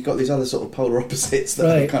 But you've got these other sort of polar opposites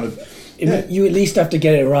that are kind of. You at least have to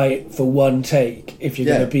get it right for one take if you're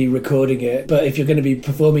going to be recording it. But if you're going to be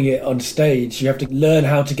performing it on stage, you have to learn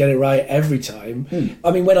how to get it right every time.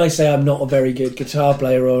 I mean, when I say I'm not a very good guitar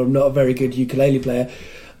player or I'm not a very good ukulele player,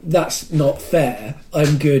 that's not fair.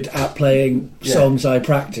 I'm good at playing songs I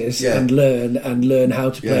practice and learn how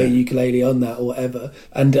to play ukulele on that or whatever.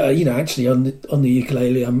 And actually on the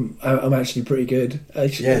ukulele, I'm actually pretty good.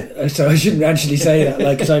 So I shouldn't actually say that,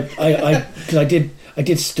 like, because I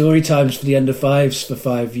did story times for the under fives for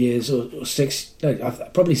 5 years or 6,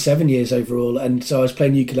 probably 7 years overall, and so I was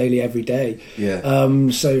playing ukulele every day.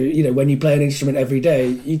 So when you play an instrument every day,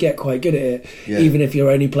 you get quite good at it, even if you're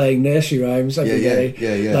only playing nursery rhymes every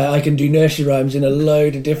day. Like, I can do nursery rhymes in a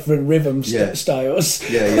load of different rhythm styles.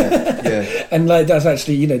 And like, that's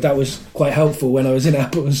actually that was quite helpful when I was in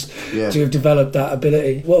Apples to have developed that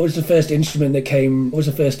ability. What was the first instrument that came? What was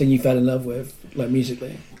the first thing you fell in love with, like,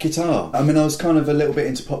 musically? Guitar. I mean, I was kind of a little bit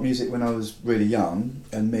into pop music when I was really young,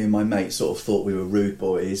 and me and my mate sort of thought we were rude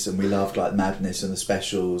boys, and we loved like Madness and the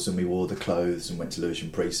Specials, and we wore the clothes and went to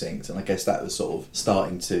Lewisham Precinct, and I guess that was sort of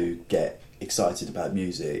starting to get excited about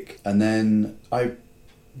music. And then I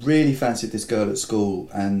really fancied this girl at school,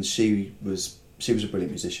 and she was a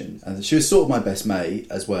brilliant musician, and she was sort of my best mate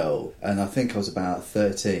as well. And I think I was about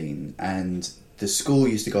 13, and the school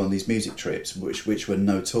used to go on these music trips which were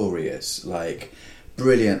notorious, like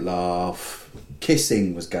brilliant laugh,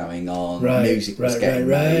 kissing was going on, music was getting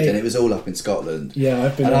made, and it was all up in Scotland.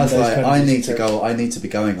 I've been. And I was like, I need to be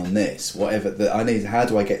going on this. Whatever that I need. How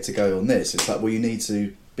do I get to go on this? It's like, well, you need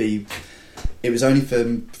to be. It was only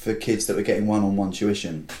for kids that were getting one-on-one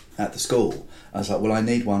tuition at the school. I was like, well, I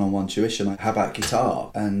need one-on-one tuition. How about guitar?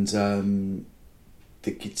 And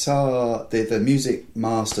the guitar, the music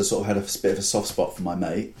master sort of had a bit of a soft spot for my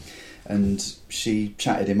mate, and she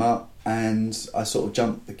chatted him up, and I sort of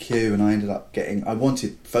jumped the queue, and I ended up I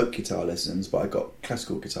wanted folk guitar lessons, but I got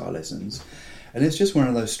classical guitar lessons, and it's just one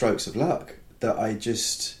of those strokes of luck that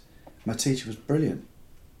my teacher was brilliant,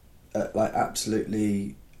 like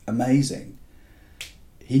absolutely amazing.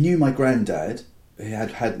 He knew my granddad. He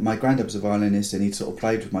had my granddad was a violinist, and he'd sort of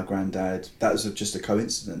played with my granddad. That was just a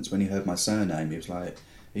coincidence. When he heard my surname, he was like,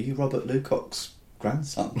 "Are you Robert Lucock's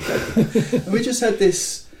grandson?" And we just had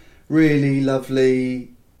this really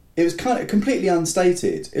lovely. It was kind of completely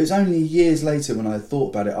unstated. It was only years later when I thought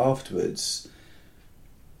about it afterwards,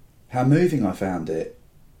 how moving I found it,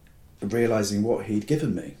 realising what he'd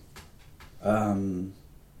given me.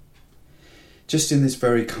 Just in this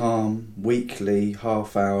very calm, weekly,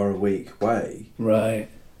 half-hour-a-week way. Right.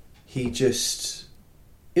 It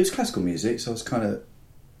was classical music, so I was kind of...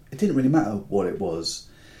 It didn't really matter what it was,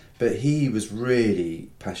 but he was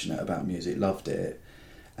really passionate about music, loved it,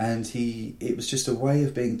 and it was just a way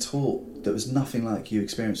of being taught that was nothing like you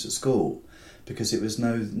experienced at school, because it was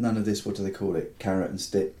none of this, what do they call it, carrot and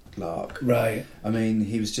stick lark. Right. I mean,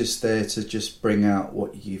 he was just there to just bring out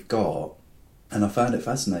what you've got, and I found it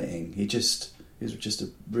fascinating. He was just a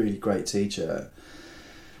really great teacher.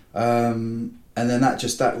 And then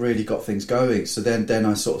that really got things going. So then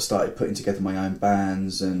I sort of started putting together my own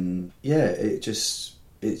bands, and it just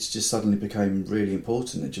suddenly became really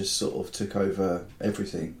important. It just sort of took over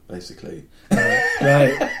everything, basically.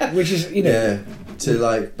 Right. Which is, to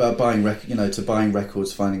like buying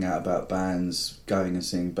records, finding out about bands, going and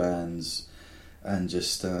seeing bands, and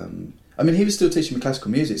just I mean, he was still teaching me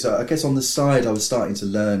classical music, so I guess on the side I was starting to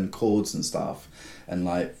learn chords and stuff, and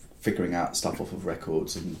like figuring out stuff off of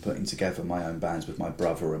records and putting together my own bands with my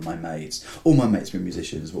brother and my mates. All my mates were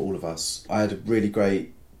musicians, all of us. I had a really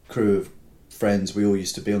great crew of friends, we all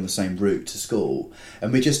used to be on the same route to school,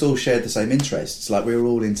 and we just all shared the same interests. Like, we were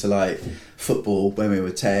all into like football when we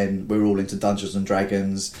were 10, we were all into Dungeons and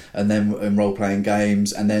Dragons, and then in role-playing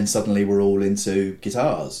games, and then suddenly we're all into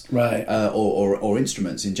guitars, right? Or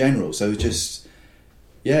instruments in general. So just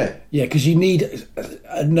because you need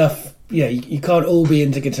enough. Yeah, you can't all be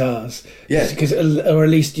into guitars. Yeah, because or at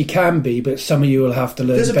least you can be, but some of you will have to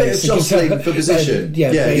learn. There's a bit of jostling for position.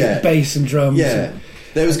 Bass and drums. Yeah.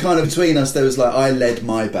 There was kind of between us, there was like, I led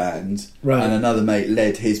my band, right, and another mate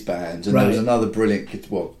led his band, and there was another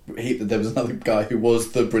there was another guy who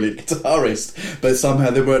was the brilliant guitarist, but somehow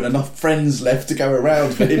there weren't enough friends left to go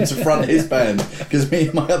around for him to front his band, because me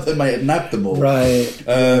and my other mate had nabbed them all. Right,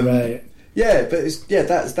 right. Yeah, but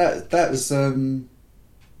that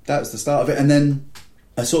was the start of it, and then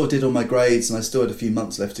I sort of did all my grades, and I still had a few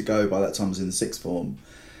months left to go. By that time I was in the sixth form.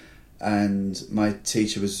 And my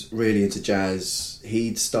teacher was really into jazz.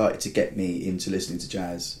 He'd started to get me into listening to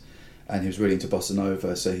jazz, and he was really into bossa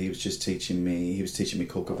nova. So he was teaching me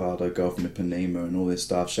Corcovado, Girl from Ipanema, and all this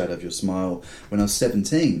stuff, Shadow of Your Smile, when I was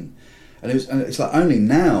 17. And it's like only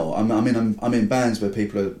now I'm in bands where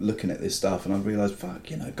people are looking at this stuff, and I realised,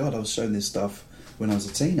 God, I was shown this stuff when I was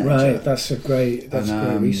a teenager. Right, that's a great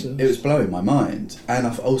research. It was blowing my mind, and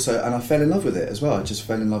I fell in love with it as well. I just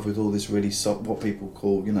fell in love with all this really what people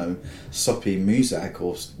call, soppy music,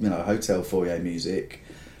 or hotel foyer music.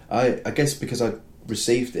 I guess because I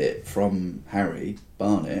received it from Harry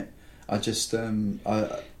Barnett, I just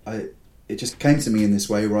it just came to me in this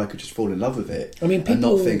way where I could just fall in love with it. I mean, people, and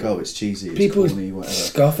not think, it's cheesy, it's corny, whatever.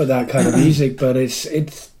 Scoff at that kind of music, but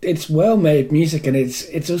it's well made music, and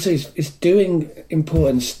it's also doing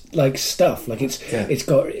important stuff. Like it's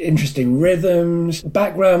got interesting rhythms.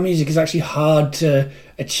 Background music is actually hard to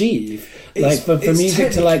achieve. For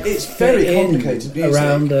music to it's very complicated music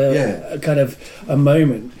around a kind of a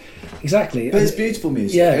moment. Exactly, but it's beautiful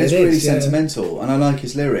music. Yeah, and it's really sentimental, and I like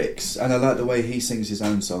his lyrics, and I like the way he sings his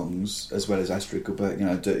own songs as well as Astrid Gilbert.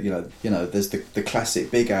 There's the classic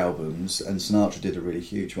big albums, and Sinatra did a really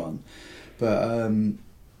huge one. But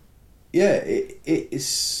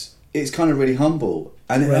it's kind of really humble,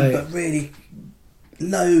 but really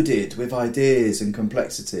loaded with ideas and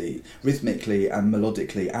complexity, rhythmically and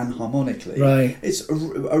melodically and harmonically. Right, it's a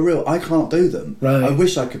real. I can't do them. Right, I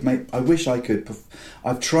wish I could.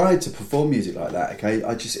 I've tried to perform music like that. Okay,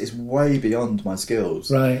 it's way beyond my skills.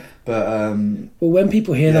 Right, but when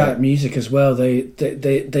people hear that music as well,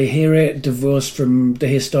 they hear it divorced from the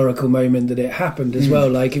historical moment that it happened as well.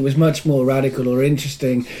 Like, it was much more radical or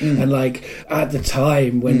interesting, and like at the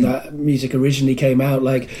time when that music originally came out,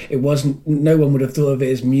 like it wasn't. No one would have thought of it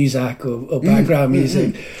as music or background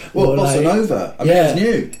music. Well, bossa nova. I mean, it was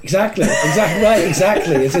new. Exactly. Right.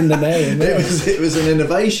 Exactly. It's in the name. Yeah. It was an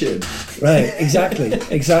innovation. Right. Exactly.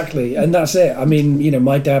 And that's it. I mean,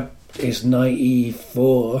 my dad is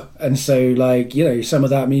 94, and so some of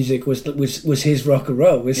that music was his rock and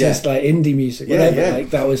roll, was his indie music, whatever.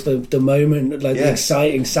 Like, that was the moment, the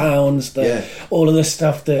exciting sounds, all of the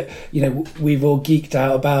stuff that we've all geeked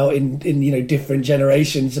out about in different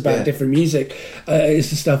generations about different music. Is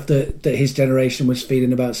the stuff that his generation was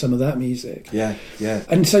feeling about some of that music.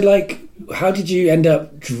 And so how did you end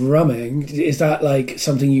up drumming? Is that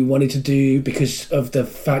something you wanted to do because of the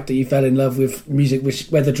fact that you fell in love with music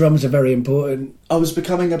where the drums are very important? I was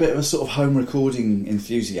becoming a bit of a sort of home recording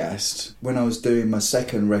enthusiast. When I was doing my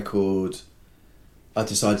second record, I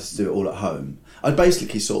decided to do it all at home. I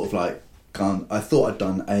basically sort of I thought I'd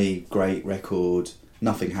done a great record,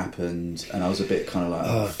 nothing happened, and I was a bit kind of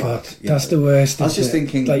oh God, that's the worst. I was just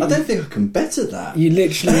thinking, I don't think I can better that. You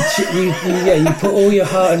literally, you put all your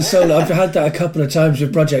heart and soul. I've had that a couple of times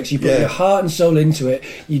with projects. You put your heart and soul into it.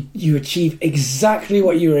 You achieve exactly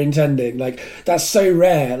what you were intending. That's so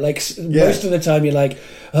rare. Most of the time you're like,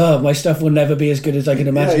 oh, my stuff will never be as good as I can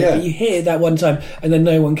imagine. But you hear it that one time, and then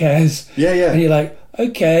no one cares. And you're like,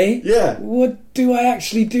 okay, what do I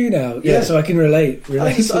actually do now? So I can relate.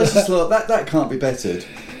 I just thought that can't be bettered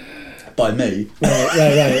by me.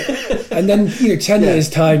 Right. And then 10 years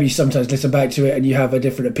time, you sometimes listen back to it and you have a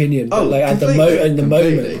different opinion. But at the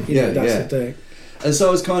moment, that's the thing. And so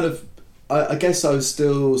I was kind of, I guess I was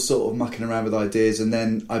still sort of mucking around with ideas, and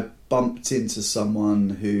then I bumped into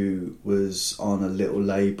someone who was on a little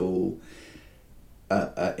label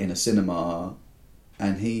in a cinema,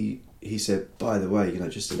 and he said, by the way,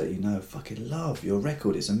 just to let you know, I fucking love your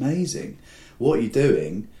record, it's amazing. What are you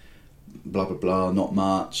doing? Blah, blah, blah, not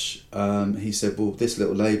much. He said, well, this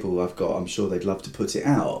little label I've got, I'm sure they'd love to put it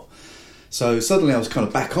out. So suddenly I was kind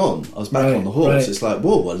of back on. I was back on the horse. Right. It's like,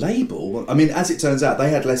 whoa, a label? I mean, as it turns out, they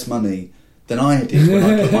had less money than I did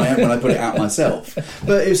when I put it out myself.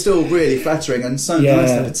 But it was still really flattering and so nice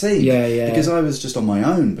to have a team. Because I was just on my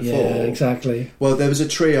own before. Yeah, exactly. Well, there was a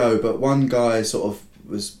trio, but one guy sort of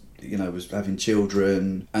was having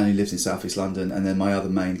children, and he lives in South East London, and then my other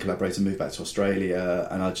main collaborator moved back to Australia,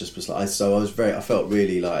 and I just was like, I felt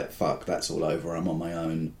really like, fuck, that's all over, I'm on my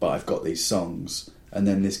own, but I've got these songs. And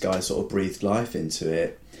then this guy sort of breathed life into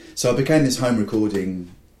it. So I became this home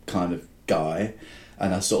recording kind of guy,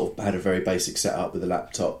 and I sort of had a very basic setup with a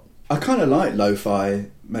laptop. I kind of like lo-fi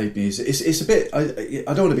made music. It's a bit,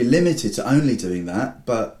 I don't want to be limited to only doing that,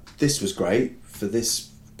 but this was great for this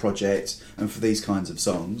project and for these kinds of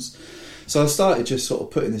songs. So I started just sort of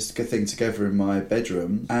putting this thing together in my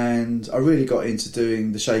bedroom, and I really got into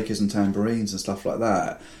doing the shakers and tambourines and stuff like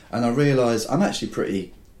that. And I realised I'm actually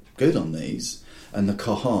pretty good on these. And the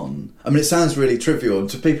cajon. I mean, it sounds really trivial.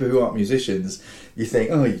 To people who aren't musicians, you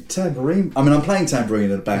think, oh, tambourine. I mean, I'm playing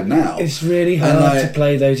tambourine in a band now. It's really hard to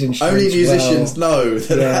play those instruments. Only musicians know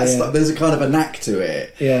that like, there's a kind of a knack to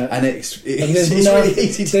it. Yeah. And it's really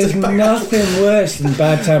easy to There's nothing worse than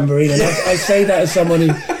bad tambourine. And I say that as someone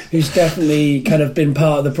who's definitely kind of been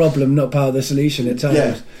part of the problem, not part of the solution at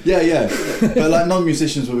times. Yeah. But like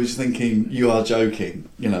non-musicians will be just thinking, you are joking,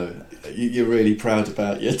 you're really proud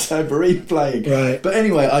about your tambourine playing. Right. But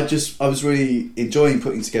anyway, I was really enjoying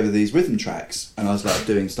putting together these rhythm tracks, and I was like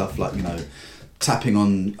doing stuff like, tapping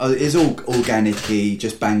on, it's all organic-y,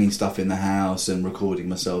 just banging stuff in the house and recording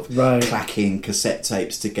myself, clacking cassette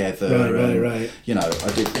tapes together. Right.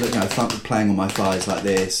 I did, playing on my flies like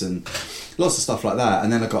this and lots of stuff like that.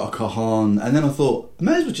 And then I got a cajon, and then I thought, I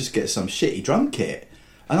may as well just get some shitty drum kit,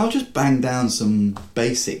 and I'll just bang down some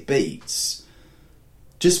basic beats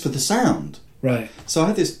just for the sound. Right.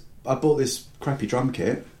 So I bought this crappy drum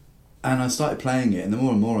kit, and I started playing it, and the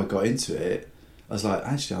more and more I got into it, I was like,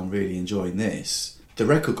 actually, I'm really enjoying this. The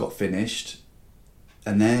record got finished,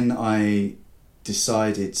 and then I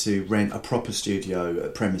decided to rent a proper studio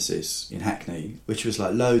at Premises in Hackney, which was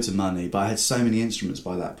like loads of money, but I had so many instruments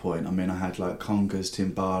by that point. I mean, I had like congas,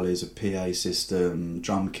 timbales, a PA system,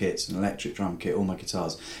 drum kits, an electric drum kit, all my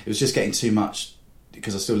guitars. It was just getting too much,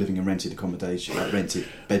 because I was still living in rented accommodation, like rented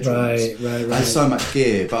bedrooms. Right. I had so much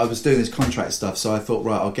gear, but I was doing this contract stuff, so I thought,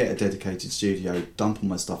 right, I'll get a dedicated studio, dump all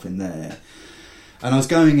my stuff in there. And I was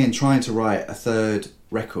going in trying to write a third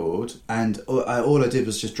record, and all I did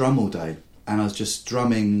was just drum all day. And I was just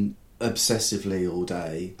drumming obsessively all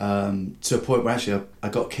day, to a point where actually I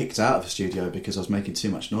got kicked out of the studio because I was making too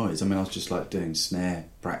much noise. I mean, I was just like doing snare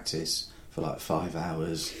practice for like 5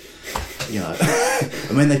 hours,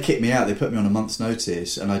 and when they kicked me out, they put me on a month's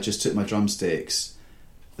notice, and I just took my drumsticks,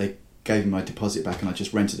 they gave me my deposit back, and I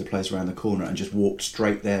just rented a place around the corner and just walked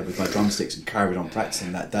straight there with my drumsticks and carried on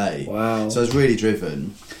practicing that day. Wow. So I was really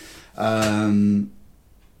driven. I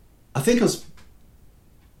think I was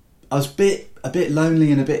a bit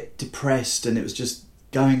lonely and a bit depressed, and it was just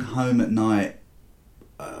going home at night.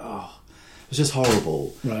 It was just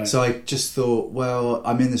horrible. Right. So I just thought, well,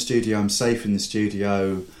 I'm in the studio, I'm safe in the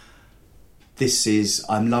studio.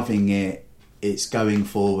 I'm loving it. It's going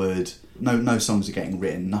forward. No songs are getting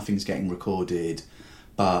written, nothing's getting recorded,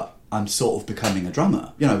 but I'm sort of becoming a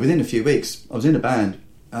drummer. Within a few weeks, I was in a band,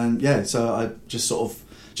 and so I just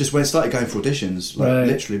started going for auditions,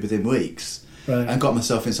 literally within weeks. Right. And got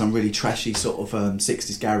myself in some really trashy sort of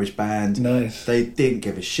 60s garage band. Nice. They didn't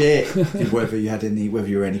give a shit whether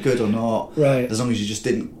you were any good or not. Right. As long as you just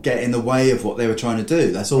didn't get in the way of what they were trying to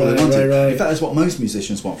do. That's all they wanted. Right. In fact, that's what most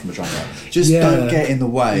musicians want from a drummer. Just don't get in the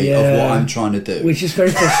way of what I'm trying to do. Which is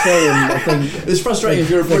very frustrating, I think. It's frustrating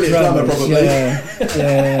if you're a brilliant drummer, probably.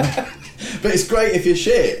 Yeah. But it's great if you're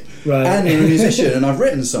shit. Right. And you're a musician, and I've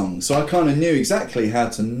written songs, so I kind of knew exactly how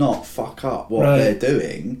to not fuck up what they're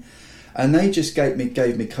doing. And they just gave me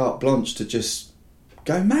carte blanche to just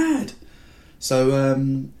go mad.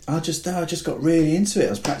 So I just got really into it. I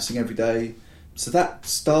was practicing every day. So that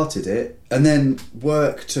started it. And then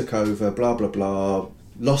work took over, blah, blah, blah.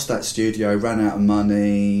 Lost that studio, ran out of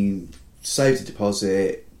money, saved a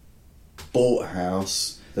deposit, bought a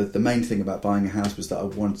house. The main thing about buying a house was that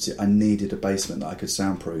I needed a basement that I could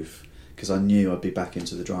soundproof, because I knew I'd be back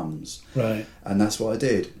into the drums. Right. And that's what I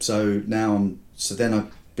did. So then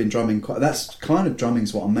I've been drumming that's kind of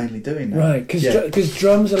drumming's what I'm mainly doing now. Right, because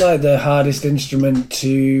drums are like the hardest instrument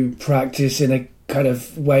to practice in a kind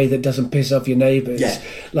of way that doesn't piss off your neighbours.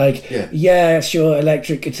 Sure,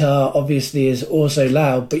 electric guitar obviously is also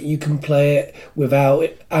loud, but you can play it without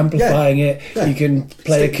amplifying it. You can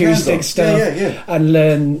play acoustic stuff and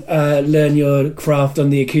learn your craft on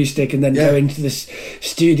the acoustic, and then go into the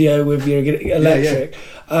studio with your electric.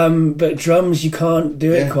 But drums, you can't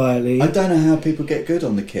do it quietly. I don't know how people get good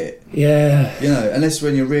on the kit. Yeah. You know, unless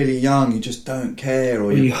when you're really young, you just don't care,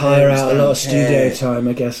 or you hire out a lot of studio time.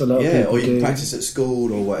 I guess a lot of people or you do. practice at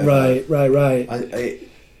school or whatever. Right.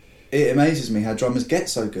 It amazes me how drummers get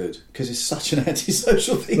so good, because it's such an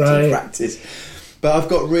antisocial thing to practice. But I've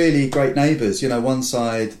got really great neighbours. You know, one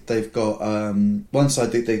side they've got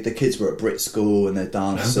the kids were at Brit school and they're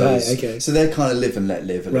dancers, right, okay. So they're kind of live and let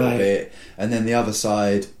live a little bit. And then the other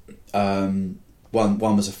side,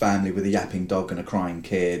 one was a family with a yapping dog and a crying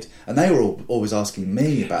kid, and they were always asking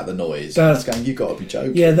me about the noise. That's going, you got to be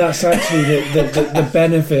joking. Yeah, that's actually the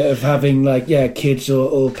benefit of having kids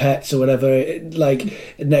or pets or whatever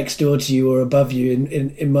like next door to you or above you.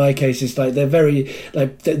 In my case, it's like they're very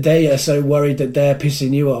they are so worried that they're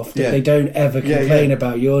pissing you off that they don't ever complain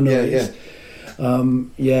about your noise.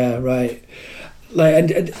 Right.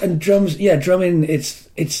 And drums, drumming.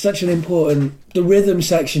 It's such an important. The rhythm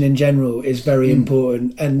section in general is very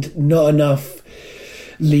important, and not enough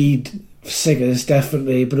lead singers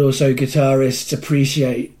definitely, but also guitarists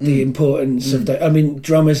appreciate the importance of that. I mean,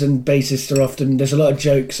 drummers and bassists are often. There's a lot of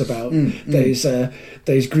jokes about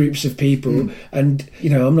those groups of people, and you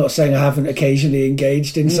know, I'm not saying I haven't occasionally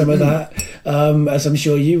engaged in some of that, as I'm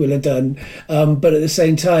sure you will have done, but at the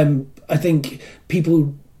same time, I think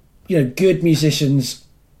people. You know, good musicians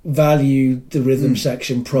value the rhythm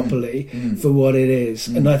section properly for what it is,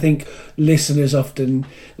 and I think listeners often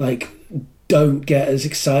don't get as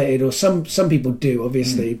excited, or some people do,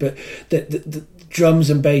 obviously, but the drums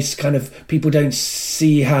and bass kind of people don't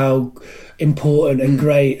see how important and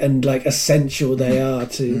great and essential they are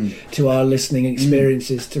to our listening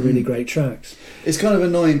experiences to really great tracks. It's kind of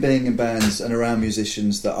annoying being in bands and around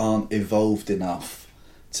musicians that aren't evolved enough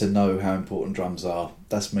to know how important drums are.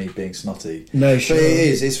 That's me being snotty. No, sure. But it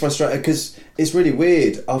is. It's frustrating because it's really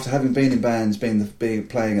weird after having been in bands, being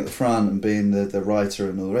playing at the front and being the writer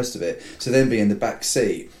and all the rest of it. So then being in the back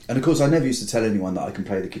seat, and of course I never used to tell anyone that I can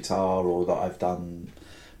play the guitar or that I've done.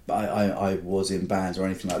 I was in bands or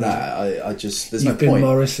anything like that. I just there's You've no been point.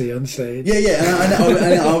 Morrissey on stage. Yeah, and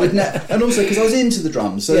I would and also because I was into the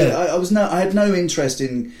drums, so I had no interest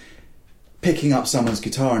in picking up someone's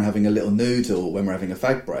guitar and having a little noodle when we're having a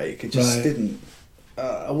fag break. It just didn't.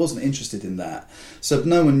 I wasn't interested in that. So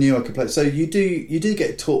no one knew I could play. So you do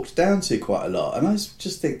get talked down to quite a lot, and I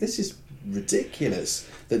just think this is ridiculous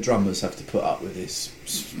that drummers have to put up with this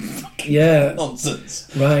nonsense.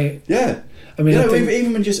 Right. Yeah. I mean,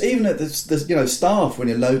 even at the staff, when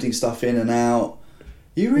you're loading stuff in and out,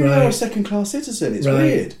 you really are a second class citizen. It's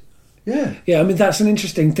weird. Yeah. Yeah. I mean, that's an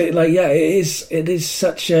interesting thing. It is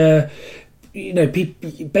such a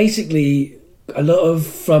basically a lot of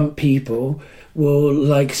front people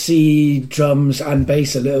will see drums and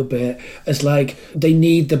bass a little bit as they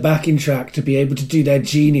need the backing track to be able to do their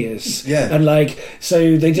genius, and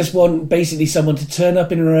so they just want basically someone to turn up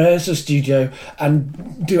in a rehearsal studio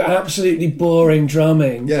and do absolutely boring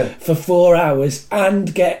drumming for 4 hours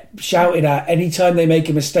and get shouted at any time they make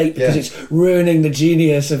a mistake because it's ruining the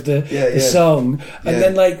genius of the song, and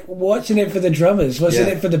then what's in it for the drummers, what's in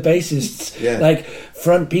it for the bassists?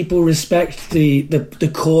 Front people respect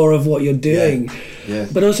the core of what you're doing.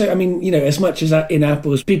 But also, I mean, as much as in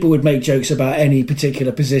Apples, people would make jokes about any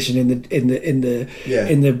particular position in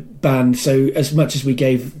the band. So as much as we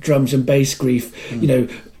gave drums and bass grief,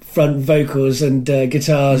 front vocals and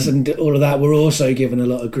guitars and all of that were also given a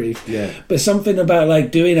lot of grief. But something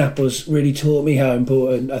about doing Apples really taught me how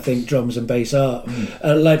important I think drums and bass are.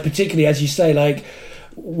 Particularly as you say,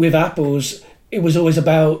 with Apples, it was always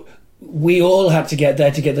about. We all had to get there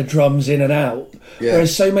to get the drums in and out.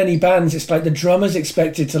 Whereas so many bands, it's the drummers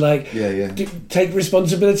expected to take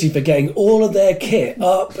responsibility for getting all of their kit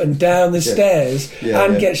up and down the stairs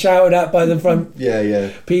and get showered at by the front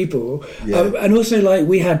people. And also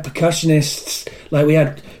we had percussionists, we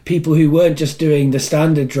had people who weren't just doing the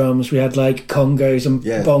standard drums. We had congos and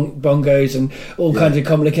bongos and all kinds of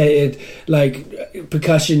complicated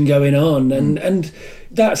percussion going on, and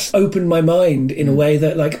that's opened my mind in a way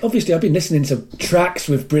that obviously I've been listening to tracks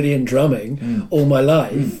with brilliant drumming all my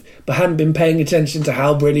life, but hadn't been paying attention to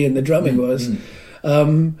how brilliant the drumming was.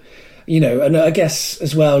 And I guess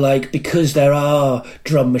as well, because there are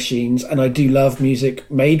drum machines, and I do love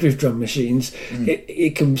music made with drum machines,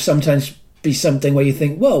 it can sometimes be something where you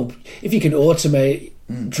think, well, if you can automate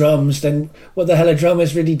drums, then what the hell are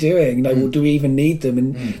drummers really doing? Do we even need them?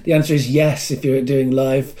 And the answer is yes, if you're doing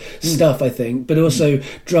live stuff, I think. But also,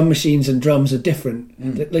 drum machines and drums are different.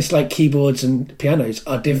 It's like keyboards and pianos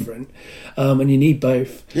are different, and you need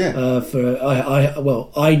both. I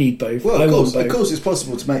need both. Well, of course, it's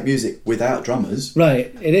possible to make music without drummers.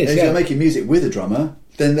 Right, it is. If you're making music with a drummer,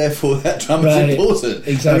 then therefore that drummer's important.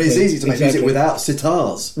 Exactly. I mean, it's easy to make music without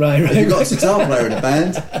sitars. Right. If you've got a sitar player in a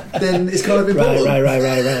band, then it's kind of important. Right.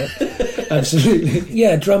 Absolutely.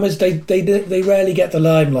 Yeah, drummers, they rarely get the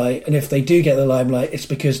limelight, and if they do get the limelight, it's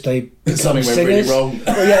because they become something singers. went really wrong.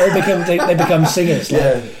 Well, yeah, they become singers,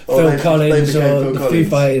 like Phil Collins or the Foo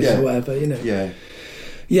Fighters or whatever, you know.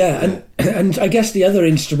 Yeah, and I guess the other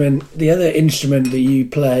instrument that you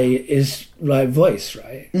play is like voice,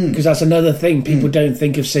 right? Because that's another thing. People don't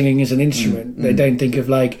think of singing as an instrument. They don't think of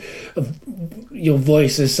your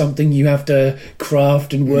voice as something you have to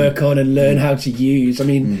craft and work on and learn how to use. I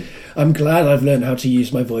mean, I'm glad I've learned how to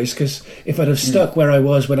use my voice, because if I'd have stuck where I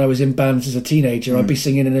was when I was in bands as a teenager, I'd be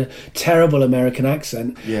singing in a terrible American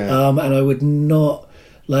accent, and I would not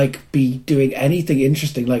be doing anything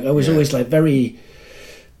interesting. Like I was always very.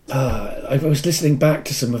 I was listening back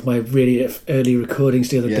to some of my really early recordings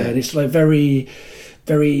the other day, and it's very,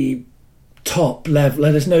 very top level.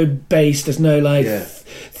 There's no bass. There's no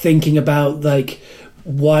thinking about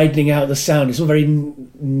widening out the sound. It's all very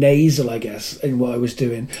nasal, I guess, in what I was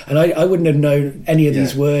doing, and I wouldn't have known any of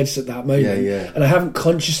these words at that moment. And I haven't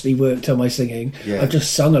consciously worked on my singing. I've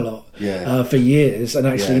just sung a lot for years, and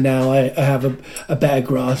actually now I have a better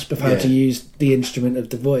grasp of how to use the instrument of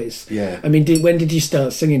the voice. I mean, when did you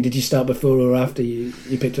start singing? Did you start before or after you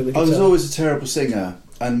picked up the guitar? I was always a terrible singer,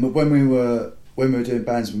 and when we were doing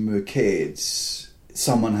bands when we were kids,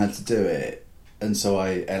 someone had to do it, and so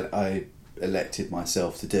I elected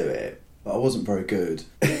myself to do it, but I wasn't very good.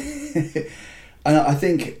 And I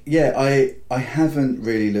think I haven't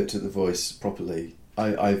really looked at the voice properly.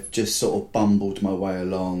 I've just sort of bumbled my way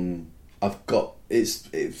along. I've got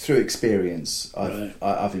through experience.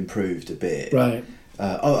 I've improved a bit. Right.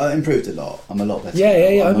 I improved a lot. I'm a lot better.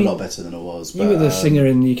 I'm a lot better than I was. You were the singer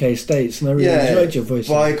in the UK States, and I really enjoyed your voice.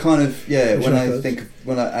 But I kind of I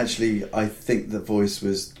think the voice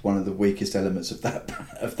was one of the weakest elements of that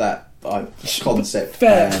concept.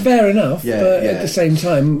 Fair enough. But at the same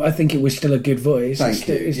time, I think it was still a good voice. Thank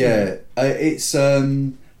you. It's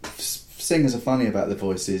singers are funny about their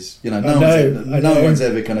voices. You know, no one's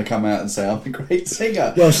ever going to come out and say I'm a great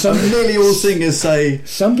singer. Well, nearly all singers say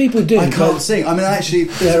some people do. I can't sing. I mean, actually,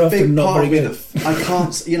 there's a big part of me that I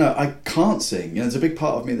can't. I can't sing. You know, there's a big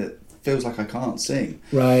part of me that feels like I can't sing.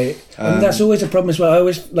 Right. And that's always a problem as well. I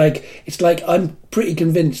always it's I'm pretty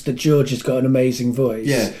convinced that George has got an amazing voice.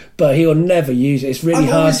 Yeah. But he'll never use it. It's really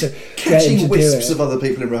hard to get him to wisps do it. of other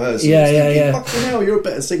people in rehearsals. Yeah. Fucking hell, you're a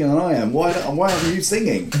better singer than I am. Why aren't you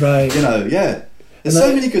singing? Right. You know, There's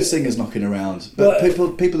so many good singers knocking around, but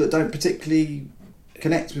people that don't particularly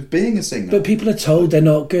connect with being a singer. But people are told they're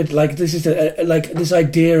not good. This is this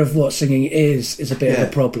idea of what singing is a bit of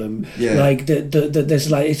a problem.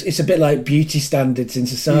 There's it's a bit like beauty standards in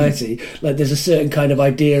society. There's a certain kind of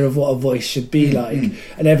idea of what a voice should be like,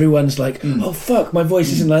 and everyone's oh fuck, my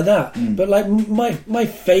voice isn't like that. But my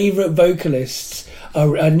favourite vocalists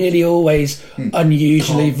are nearly always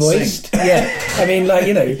unusually voiced. I mean,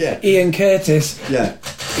 Ian Curtis.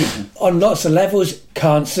 On lots of levels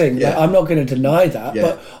can't sing. I'm not going to deny that,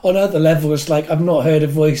 but on other levels, I've not heard a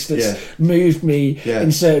voice that's moved me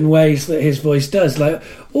in certain ways that his voice does.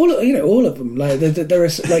 All of them. There are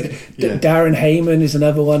Darren Hayman is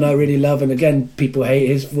another one I really love, and again, people hate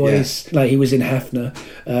his voice. He was in Hefner,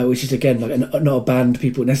 which is again not a band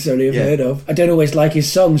people necessarily have heard of. I don't always like his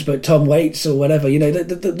songs, but Tom Waits or whatever,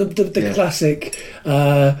 the classic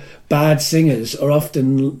bad singers are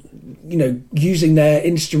often using their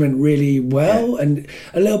instrument really well, and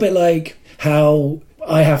a little bit like how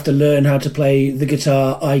I have to learn how to play the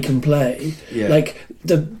guitar I can play.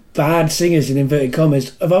 The bad singers in inverted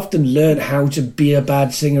commas have often learned how to be a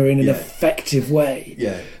bad singer in an effective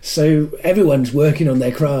way. So everyone's working on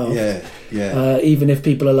their craft. Even if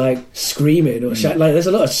people are screaming or there's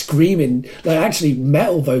a lot of screaming. Actually,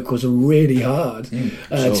 metal vocals are really hard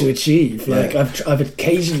to achieve. I've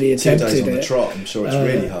occasionally attempted on the trot. I'm sure it's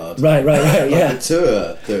really hard. Right. A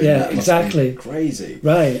tour doing that exactly. Must be crazy.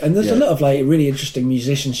 Right, and there's a lot of really interesting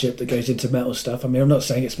musicianship that goes into metal stuff. I mean, I'm not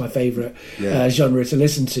saying it's my favourite genre to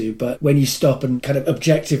listen to, but when you stop and kind of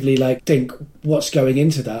objectively think what's going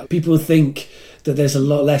into that, people think that there's a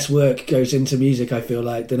lot less work goes into music, I feel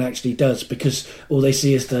than actually does, because all they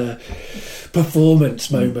see is the performance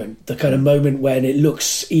moment, the kind of moment when it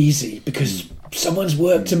looks easy because someone's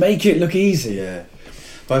worked to make it look easy.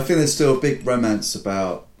 But I think there's still a big romance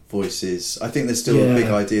about voices. I think there's still a big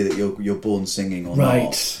idea that you're born singing or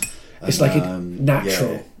not. It's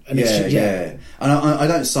natural. And and I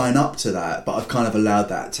don't sign up to that, but I've kind of allowed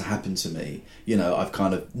that to happen to me. I've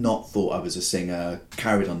kind of not thought I was a singer,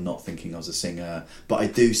 carried on not thinking I was a singer, but I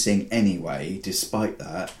do sing anyway, despite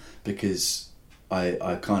that, because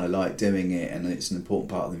I kind of like doing it, and it's an important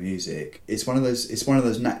part of the music. It's one of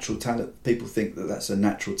those natural talent. People think that that's a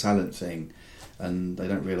natural talent thing, and they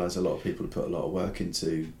don't realise a lot of people put a lot of work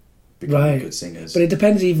into becoming good singers. But it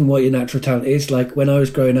depends even what your natural talent is. Like when I was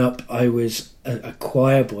growing up, I was a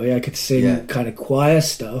choir boy. I could sing kind of choir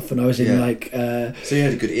stuff, and I was in like. So you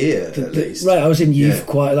had a good ear, at least. Right, I was in youth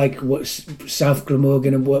choir, like South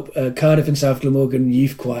Glamorgan and Cardiff and South Glamorgan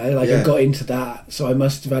youth choir. Like I got into that, so I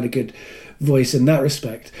must have had a good voice in that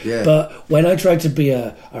respect. But when I tried to be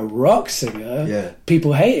a rock singer,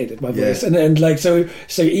 people hated my voice, and like so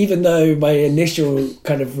even though my initial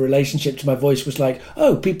kind of relationship to my voice was like,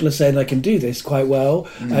 oh, people are saying I can do this quite well,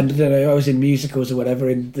 and you know, I was in musicals or whatever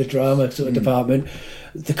in the drama sort of department.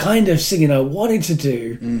 The kind of singing I wanted to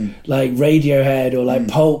do, like Radiohead or like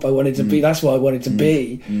Pulp, I wanted to be. That's what I wanted to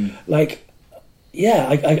be. Like. Yeah,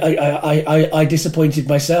 I disappointed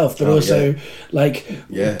myself, but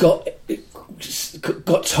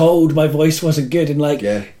got told my voice wasn't good, and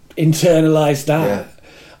internalized that.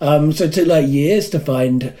 So it took like years to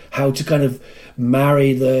find how to kind of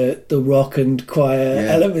marry the rock and choir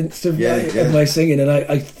elements of my singing, and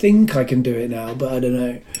I think I can do it now, but I don't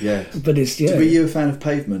know. But it's Were you a fan of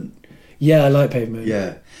Pavement? Yeah, I like Pavement.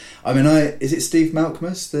 Yeah. I mean, is it Steve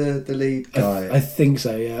Malkmus, the lead guy? I think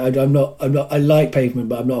so. Yeah, I'm not. I like Pavement,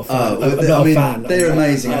 but I'm not a fan. I'm not a fan. They're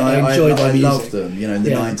amazing. I enjoy their music. I loved them. You know, in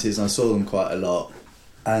the '90s, and I saw them quite a lot.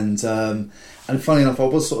 And funny enough, I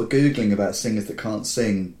was sort of googling about singers that can't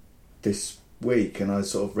sing this week, and I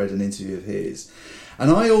sort of read an interview of his,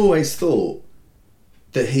 and I always thought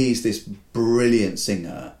that he's this brilliant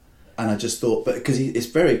singer. And I just thought, but because it's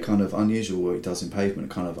very kind of unusual what he does in Pavement,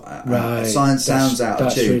 kind of sounds out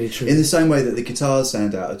of tune, really in the same way that the guitars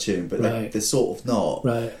sound out of tune, but they're sort of not.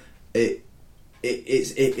 Right.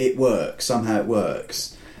 It works somehow. It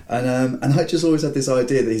works, and I just always had this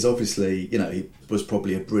idea that he's obviously, you know, he was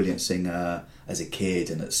probably a brilliant singer as a kid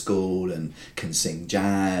and at school and can sing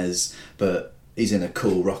jazz, but he's in a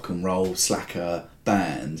cool rock and roll slacker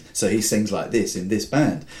band, so he sings like this in this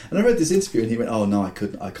band. And I read this interview, and he went, "Oh no,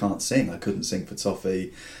 I can't sing. I couldn't sing for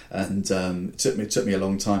Toffee," and it took me a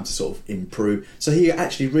long time to sort of improve. So he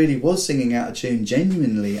actually really was singing out of tune,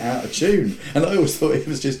 genuinely out of tune. And I always thought it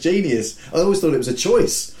was just genius. I always thought it was a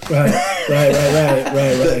choice. Right.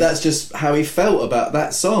 But that's just how he felt about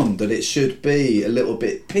that song. That it should be a little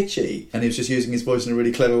bit pitchy, and he was just using his voice in a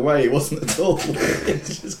really clever way. It wasn't at all. He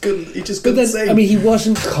just couldn't sing. I mean, he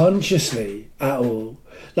wasn't consciously at all.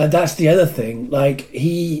 Like, that's the other thing. Like,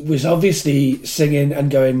 he was obviously singing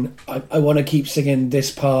and going, I want to keep singing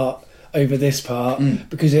this part over this part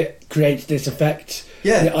because it creates this effect.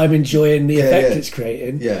 Yeah, I'm enjoying the effect it's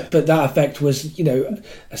creating. Yeah, but that effect was, you know,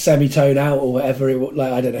 a semitone out or whatever.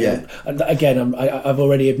 Like, I don't know. Yeah. And again, I've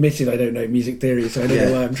already admitted I don't know music theory, so I don't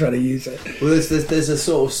know why I'm trying to use it. Well, there's a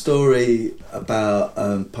sort of story about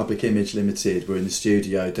Public Image Limited. We're in the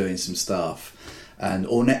studio doing some stuff. And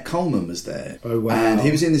Ornette Coleman was there. Oh wow! And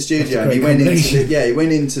he was in the studio, and he went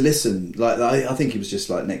in to listen. Like, I think he was just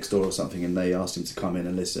like next door or something, and they asked him to come in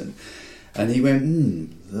and listen. And he went,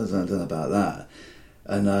 I don't know about that.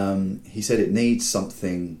 And he said it needs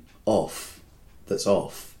something that's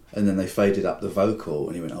off. And then they faded up the vocal,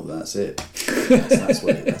 and he went, "Oh, that's it. That's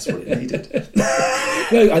what it needed."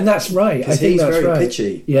 No, and that's right. I think he's that's very right.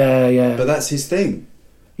 pitchy. Yeah. But that's his thing.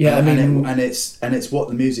 Yeah, I mean, and it's what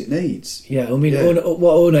the music needs. Yeah, I mean,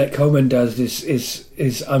 what Ornette Coleman does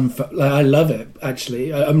is I love it.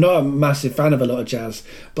 Actually, I'm not a massive fan of a lot of jazz,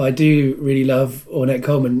 but I do really love Ornette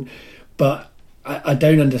Coleman. But I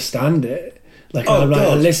don't understand it. Like, I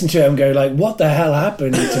listen to it and go like, "What the hell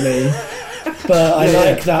happened to me?" But I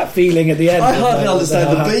like that feeling at the end. I hardly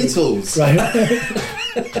understand the Beatles.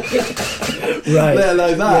 Right. Let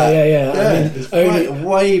alone that. Yeah. I mean,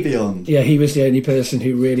 way beyond. Yeah, he was the only person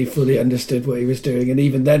who really fully understood what he was doing, and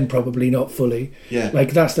even then, probably not fully. Yeah.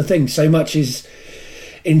 Like, that's the thing. So much is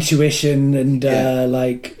intuition and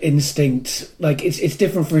like instinct. Like, it's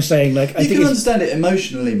different from saying like you can understand it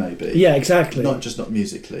emotionally, maybe. Yeah, exactly. Not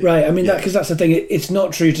musically. Right. I mean, because that's the thing. It's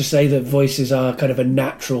not true to say that voices are kind of a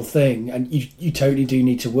natural thing, and you totally do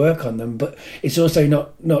need to work on them. But it's also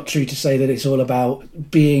not true to say that it's all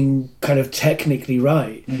about being kind of technically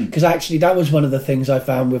right. Because actually, that was one of the things I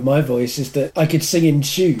found with my voice, is that I could sing in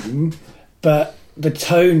tune, but the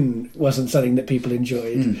tone wasn't something that people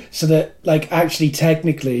enjoyed, so that like actually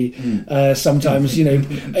technically sometimes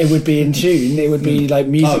it would be in tune, it would be like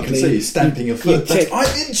musically so you're stamping your foot,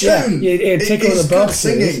 I'm in tune, it'd tick all the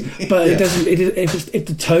boxes, but it doesn't, if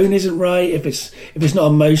the tone isn't right, if it's not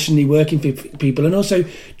emotionally working for people. And also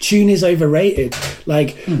tune is overrated.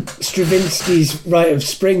 Like Stravinsky's Rite of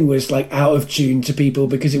Spring was like out of tune to people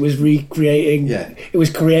because it was recreating, it was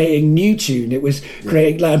creating new tune, it was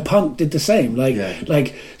creating, like, and punk did the same, like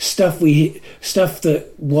stuff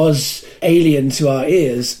that was alien to our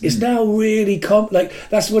ears is now really like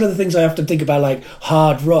that's one of the things I often think about, like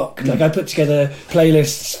hard rock. Like I put together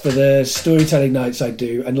playlists for the storytelling nights I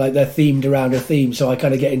do, and like they're themed around a theme, so I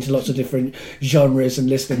kind of get into lots of different genres and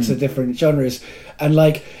listening to different genres. And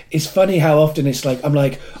like it's funny how often it's like I'm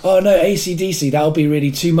like, oh no, AC/DC, that'll be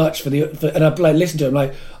really too much for and I like listen to it, I'm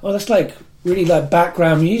like, oh, that's like really like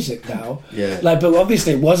background music now. Like, but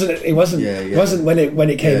obviously it wasn't when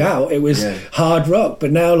it came out. It was hard rock,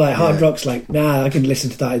 but now like hard rock's like, nah, I can listen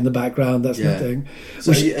to that in the background, that's nothing.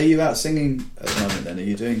 So are you out singing at the moment then? Are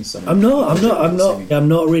you doing something? I'm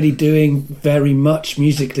not really doing very much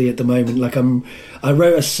musically at the moment. Like I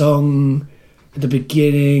wrote a song at the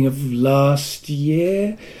beginning of last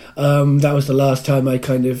year. That was the last time I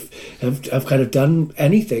kind of have done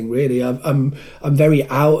anything really. I'm very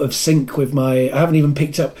out of sync with I haven't even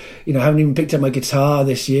picked up my guitar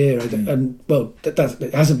this year, and well,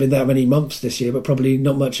 it hasn't been that many months this year, but probably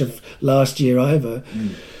not much of last year either.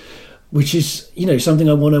 Which is something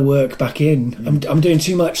I want to work back in. I'm doing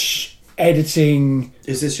too much editing.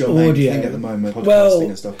 Is this your main thing at the moment? Podcasting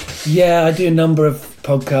and stuff? Yeah, I do a number of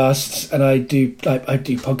podcasts, and I do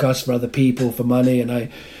podcasts for other people for money, and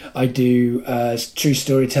I do true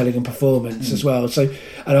storytelling and performance as well. So,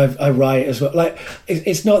 and I write as well. Like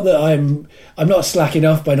it's not that I'm not slacking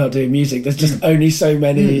off by not doing music. There's just only so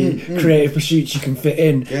many creative pursuits you can fit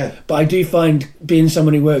in. But I do find, being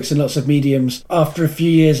someone who works in lots of mediums, after a few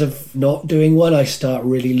years of not doing one, I start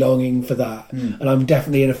really longing for that. And I'm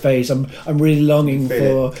definitely in a phase. I'm really longing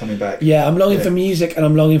for coming back. Yeah, I'm longing for music, and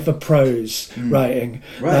I'm longing for prose writing.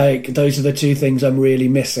 Like those are the two things I'm really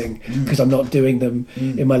missing, because I'm not doing them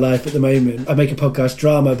in my life at the moment. I make a podcast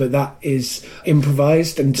drama, but that is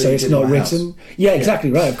improvised, and so it's not written. Yeah,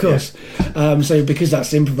 exactly right, of course. So because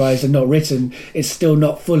that's improvised and not written, it's still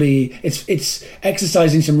not fully. It's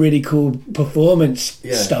exercising some really cool performance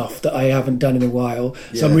stuff that I haven't done in a while.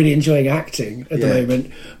 So I'm really enjoying acting at the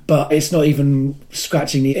moment. But it's not even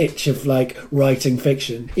scratching the itch of like writing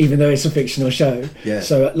fiction, even though it's a fictional show.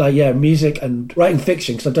 So like music and writing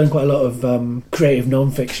fiction, because I've done quite a lot of creative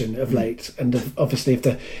non-fiction of late, and obviously if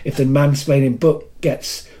the Mansplaining book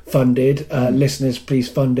gets funded, listeners please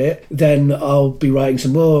fund it, then I'll be writing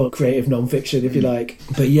some more creative non-fiction, if you like.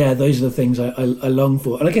 But yeah, those are the things I long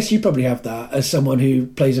for. And I guess you probably have that as someone who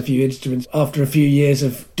plays a few instruments. After a few years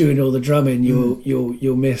of doing all the drumming,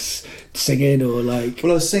 you'll miss singing, or like...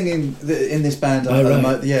 Well, I was singing in this band. What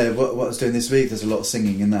I was doing this week, there's a lot of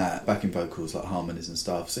singing in that, backing vocals, like harmonies and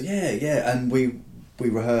stuff. So and we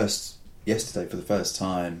rehearsed yesterday for the first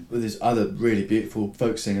time with this other really beautiful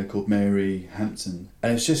folk singer called Mary Hampton,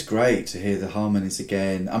 and it's just great to hear the harmonies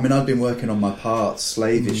again. I mean, I've been working on my parts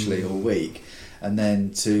slavishly all week, and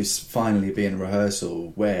then to finally be in a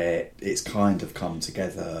rehearsal where it's kind of come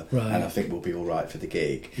together, and I think we'll be all right for the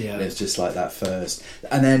gig. And it's just like that first,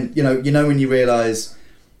 and then you know when you realise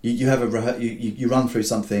you have you run through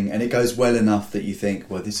something and it goes well enough that you think,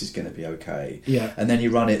 well, this is going to be okay, and then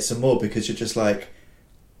you run it some more because you're just like,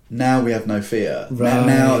 now we have no fear.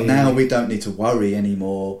 Now we don't need to worry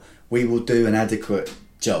anymore. We will do an adequate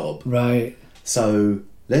job. So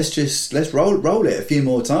let's roll it a few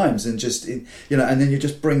more times, and just and then you're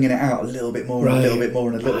just bringing it out a little bit more, and a little bit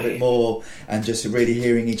more, and a little bit more, and just really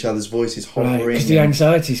hearing each other's voices hovering. Because the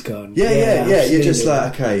anxiety's gone. Yeah. You're just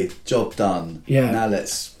like, okay, job done. Now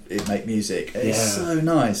let's make music. It's so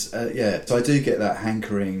nice. So I do get that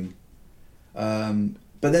hankering.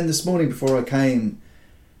 But then this morning before I came,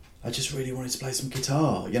 I just really wanted to play some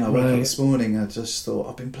guitar. I woke up this morning and I just thought,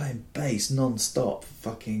 I've been playing bass non-stop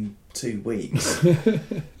for fucking 2 weeks.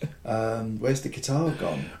 Where's the guitar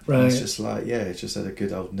gone? And it's just like, just had a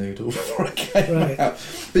good old noodle before I came out.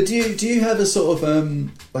 But do you have a sort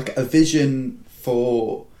of like a vision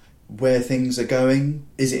for where things are going?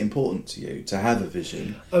 Is it important to you to have a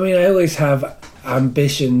vision? I mean, I always have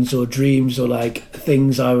ambitions or dreams or like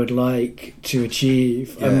things I would like to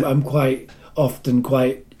achieve. I'm quite often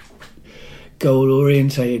quite goal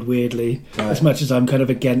orientated, weirdly, as much as I'm kind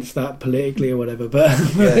of against that politically or whatever, but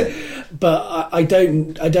but I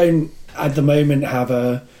don't at the moment have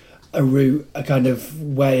a a route, a kind of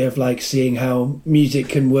way of like seeing how music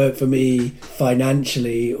can work for me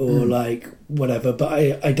financially or like whatever. But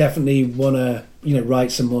I definitely want to, you know,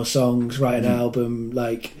 write some more songs, write an album,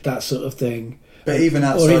 like that sort of thing. But even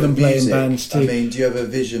outside or even of playing music, bands too. I mean, do you have a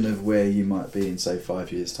vision of where you might be in, say,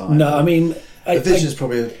 5 years' time? No, I mean, a vision's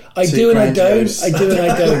probably I do and I don't. I do and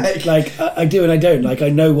I don't. I do and I don't. Like, I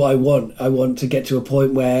know what I want. I want to get to a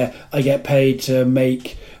point where I get paid to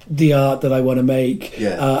make the art that I want to make,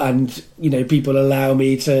 and you know, people allow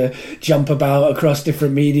me to jump about across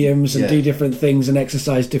different mediums and do different things and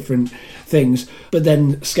exercise different things. But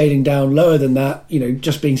then scaling down lower than that, you know,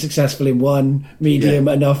 just being successful in one medium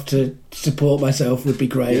enough to support myself would be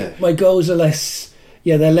great. Yeah. My goals are less.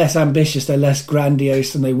 Yeah, they're less ambitious, they're less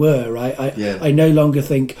grandiose than they were, right? I no longer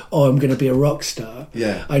think, oh, I'm going to be a rock star.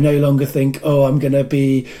 Yeah. I no longer think, oh, I'm going to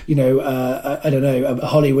be, you know, I don't know, a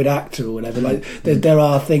Hollywood actor or whatever. Like, there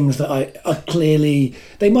are things that are clearly,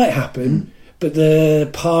 they might happen, but the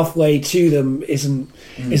pathway to them isn't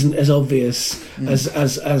as obvious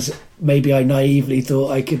as maybe I naively thought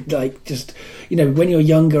I could, like, just, you know, when you're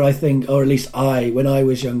younger, I think, or at least when I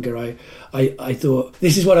was younger, I thought,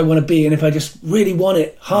 this is what I want to be, and if I just really want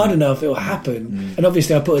it hard enough, it'll happen. And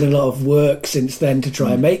obviously I put in a lot of work since then to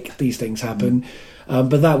try and make these things happen.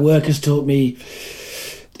 But that work has taught me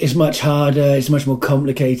it's much harder, it's much more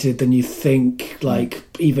complicated than you think. Like,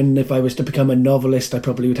 even if I was to become a novelist, I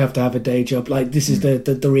probably would have to have a day job. Like, this is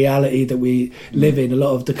the reality that we live in. A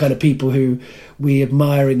lot of the kind of people who we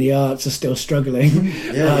admire in the arts are still struggling.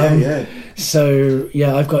 So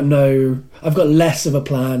yeah, I've got less of a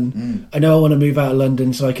plan. I know I want to move out of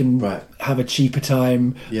London so I can have a cheaper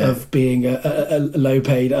time of being a low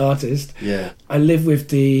paid artist. I live with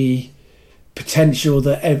the potential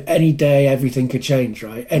that any day everything could change,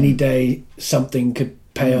 right? Any day something could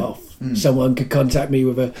pay off. Someone could contact me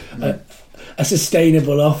with a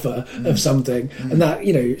sustainable offer of something, and that,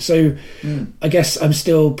 you know, so I guess I'm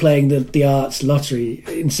still playing the arts lottery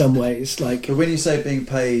in some ways. Like, but when you say being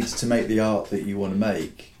paid to make the art that you want to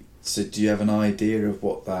make, so do you have an idea of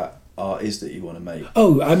what that art is that you want to make?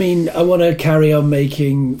 Oh, I mean, I want to carry on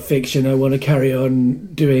making fiction. I want to carry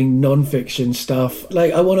on doing non-fiction stuff.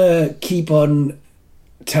 Like, I want to keep on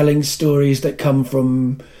telling stories that come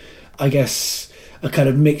from, I guess, a kind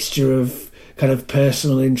of mixture of kind of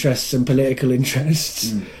personal interests and political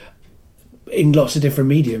interests in lots of different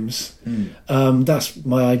mediums. That's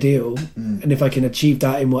my ideal. And if I can achieve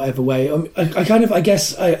that in whatever way, I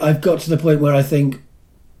guess I've got to the point where I think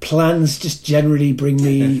plans just generally bring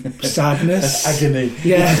me sadness. Agony.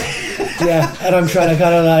 Yeah. And I'm trying to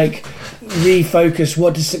kind of like refocus,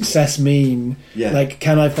 what does success mean? Like,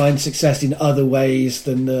 can I find success in other ways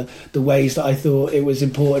than the ways that I thought it was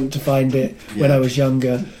important to find it when I was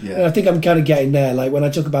younger? And I think I'm kind of getting there. Like, when I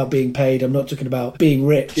talk about being paid, I'm not talking about being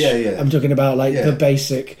rich. I'm talking about like the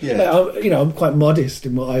basic. Like, I'm quite modest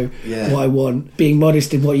in what I want. Being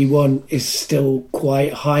modest in what you want is still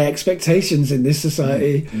quite high expectations in this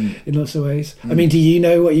society in lots of ways. I mean, do you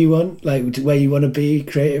know what you want? Like, where you want to be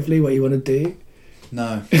creatively, what you want to do?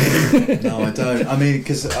 No, I don't. I mean,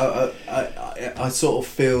 because I sort of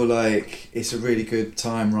feel like it's a really good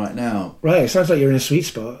time right now. Right, it sounds like you're in a sweet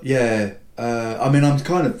spot. Yeah, I mean, I'm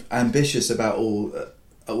kind of ambitious about all.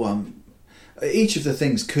 Each of the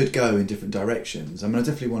things could go in different directions. I mean, I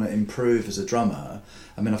definitely want to improve as a drummer.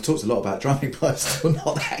 I mean, I've talked a lot about drumming, but I'm still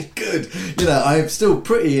not that good. You know, I'm still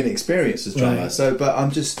pretty inexperienced as a drummer. Right. So, but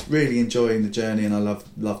I'm just really enjoying the journey, and I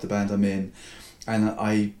love the band I'm in, and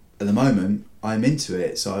at the moment, I'm into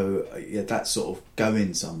it, so that's sort of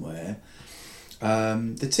going somewhere.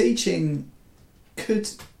 The teaching could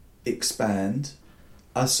expand.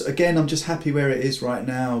 Again, I'm just happy where it is right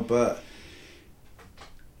now, but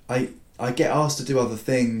I get asked to do other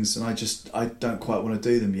things, and I don't quite want to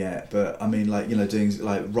do them yet. But I mean, like, you know, doing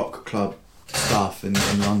like rock club stuff in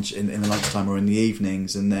lunch in the lunchtime or in the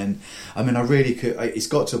evenings, and then I mean, I really could. It's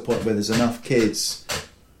got to a point where there's enough kids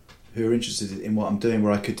who are interested in what I'm doing,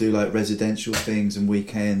 where I could do like residential things and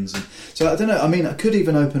weekends, and so I don't know. I mean, I could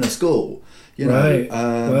even open a school, you know, right?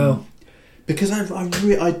 Well, because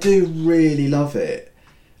I do really love it.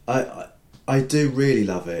 I do really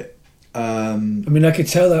love it. I mean, I could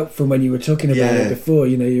tell that from when you were talking about it before.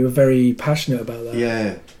 You know, you were very passionate about that.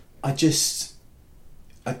 Yeah, I guess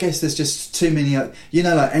there's just too many. You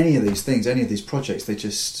know, like any of these things, any of these projects,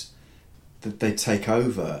 they take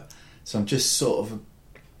over. So I'm just sort of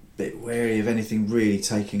bit wary of anything really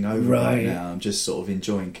taking over right now. I'm just sort of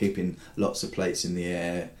enjoying keeping lots of plates in the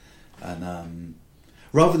air, and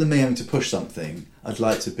rather than me having to push something, I'd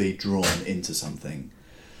like to be drawn into something.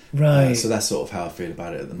 Right. So that's sort of how I feel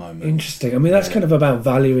about it at the moment. Interesting. I mean, that's kind of about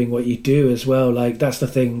valuing what you do as well. Like, that's the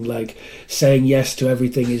thing. Like, saying yes to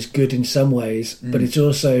everything is good in some ways, but it's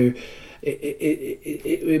also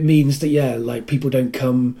it means that like people don't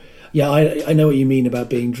come. Yeah, I know what you mean about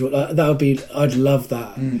being drawn. I'd love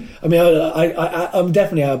that. I mean, I'm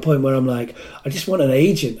definitely at a point where I'm like, I just want an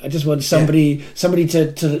agent. I just want somebody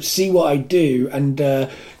to see what I do and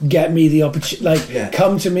get me the opportunity,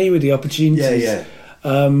 come to me with the opportunities.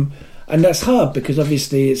 And that's hard because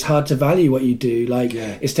obviously it's hard to value what you do. Like,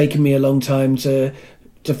 it's taken me a long time to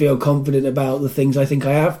feel confident about the things I think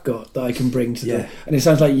I have got that I can bring to them. And it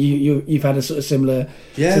sounds like you've had a sort of similar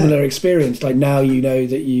experience. Like, now you know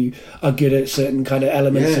that you are good at certain kind of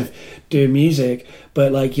elements of doing music,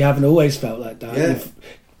 but like you haven't always felt like that. You've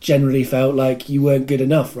generally felt like you weren't good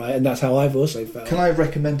enough, right? And that's how I've also felt. Can I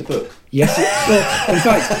recommend a book? Yes. Well, in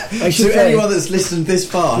fact, I should say, anyone that's listened this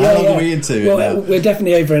far, how long are we into? Well, we're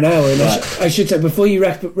definitely over an hour, and I should say, before you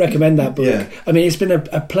recommend that book, I mean, it's been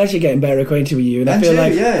a pleasure getting better acquainted with you, and I feel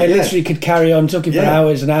like I literally could carry on talking for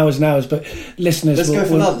hours and hours and hours, but listeners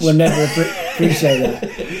will never appreciate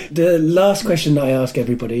that. The last question that I ask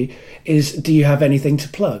everybody is, do you have anything to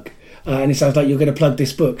plug? And it sounds like you're going to plug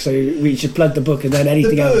this book, so we should plug the book and then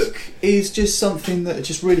anything else. The book is just something that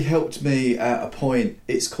just really helped me at a point.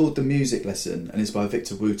 It's called The Music Lesson, and it's by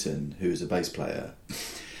Victor Wooten, who is a bass player.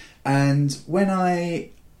 And when I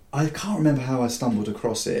can't remember how I stumbled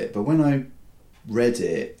across it, but when I read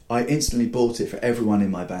it, I instantly bought it for everyone in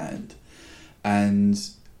my band. And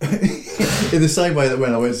in the same way that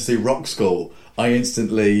when I went to see Rock School, I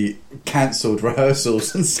instantly cancelled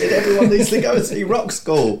rehearsals and said everyone needs to go and see Rock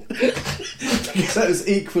School, because that was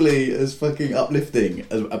equally as fucking uplifting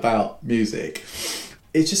about music.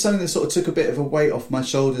 It's just something that sort of took a bit of a weight off my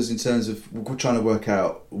shoulders in terms of trying to work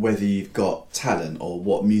out whether you've got talent or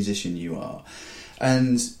what musician you are.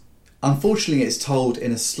 And unfortunately it's told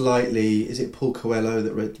in a slightly... Is it Paul Coelho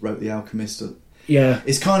that wrote The Alchemist? Yeah.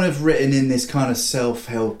 It's kind of written in this kind of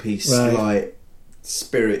self-helpy, slight...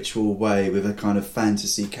 spiritual way with a kind of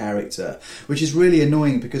fantasy character, which is really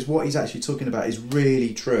annoying because what he's actually talking about is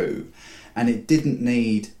really true, and it didn't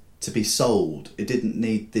need to be sold. It didn't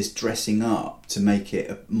need this dressing up to make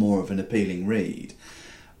it more of an appealing read.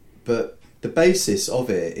 But the basis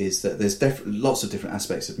of it is that there's lots of different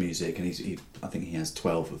aspects of music, and I think he has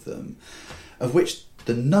 12 of them, of which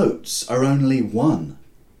the notes are only one.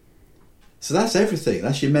 So that's everything.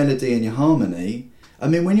 That's your melody and your harmony. I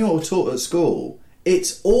mean, when you're taught at school,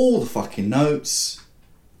 it's all the fucking notes,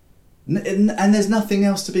 and there's nothing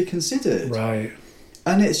else to be considered. Right.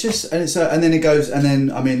 And it's just, and then it goes, and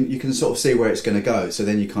then, I mean, you can sort of see where it's going to go. So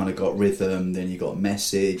then you kind of got rhythm, then you got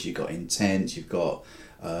message, you got intent, you've got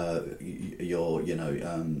your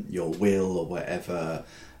will or whatever,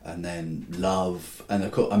 and then love, and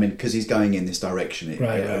of course, I mean, because he's going in this direction, it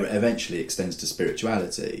eventually extends to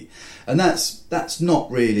spirituality, and that's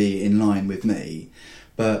not really in line with me,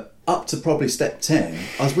 but up to probably step 10,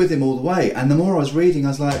 I was with him all the way, and the more I was reading, I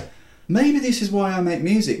was like, maybe this is why I make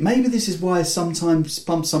music. Maybe this is why sometimes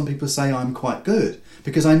some people say I'm quite good,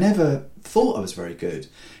 because I never thought I was very good,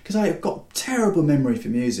 because I've got terrible memory for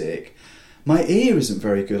music. My ear isn't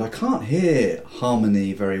very good. I can't hear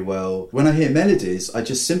harmony very well. When I hear melodies, I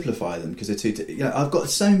just simplify them because they're too... I've got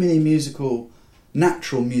so many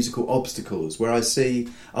natural musical obstacles where I see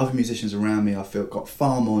other musicians around me, I feel got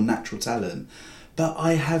far more natural talent. But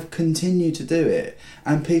I have continued to do it,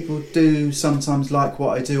 and people do sometimes like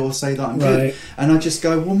what I do or say that I'm good, and I just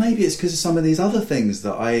go, well, maybe it's because of some of these other things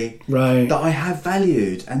that I have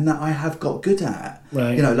valued and that I have got good at.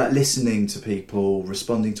 Right. You know, like listening to people,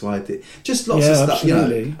 responding to ideas, just lots of stuff.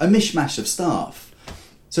 Absolutely. You know, a mishmash of stuff.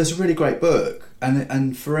 So it's a really great book,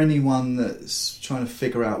 and for anyone that's trying to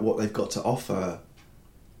figure out what they've got to offer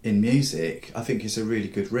in music, I think it's a really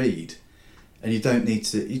good read. And you don't need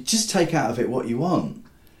to... You just take out of it what you want.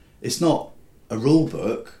 It's not a rule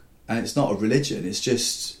book, and it's not a religion. It's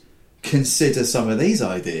just consider some of these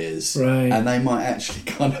ideas, and they might actually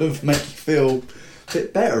kind of make you feel a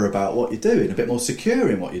bit better about what you're doing, a bit more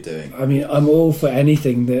secure in what you're doing. I mean, I'm all for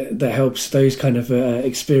anything that helps those kind of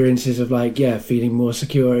experiences of feeling more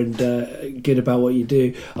secure and good about what you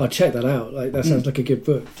do. I'll check that out. Like, that sounds like a good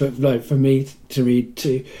book for me to read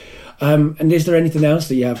too. And is there anything else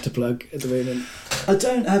that you have to plug at the moment? I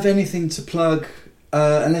don't have anything to plug,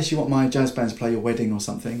 unless you want my jazz band to play your wedding or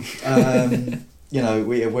something. My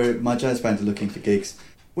jazz band are looking for gigs.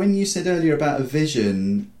 When you said earlier about a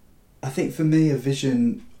vision, I think for me a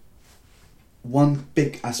vision, one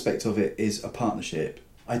big aspect of it is a partnership.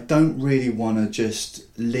 I don't really want to just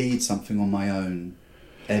lead something on my own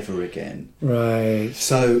ever again. Right.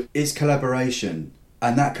 So it's collaboration.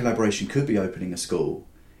 And that collaboration could be opening a school.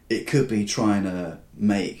 It could be trying to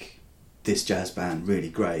make this jazz band really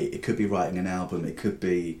great. It could be writing an album. It could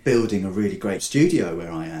be building a really great studio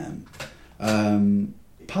where I am.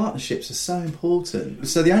 Partnerships are so important.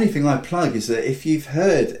 So the only thing I plug is that if you've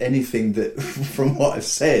heard anything that from what I've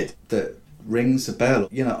said that rings a bell,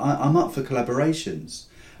 you know, I'm up for collaborations,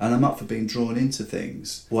 and I'm up for being drawn into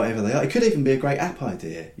things, whatever they are. It could even be a great app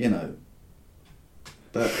idea, you know.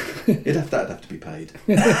 But that'd have to be paid.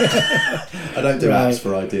 I don't do apps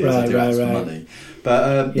for ideas. I do apps for money.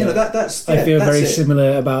 But you know, that's. I feel that's very it.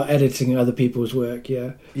 Similar about editing other people's work.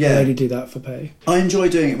 I only do that for pay. I enjoy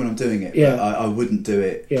doing it when I'm doing it. But I wouldn't do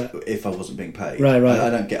it if I wasn't being paid. Right. I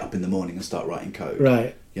don't get up in the morning and start writing code.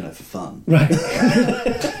 Right. You know, for fun. Right.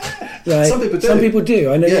 Right. Some people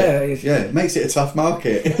do. I know. It makes it a tough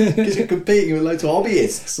market because you're competing with loads of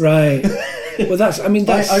hobbyists. Right. Well, I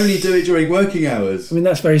only do it during working hours. I mean,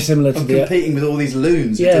 that's very similar to competing with all these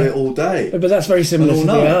loons who do it all day. But that's very similar to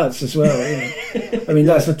the arts as well. You know? I mean,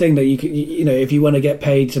 that's the thing that you know, if you want to get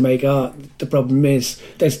paid to make art, the problem is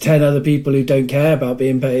there's 10 other people who don't care about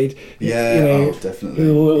being paid. Yeah, you know, definitely.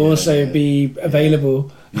 Who will also be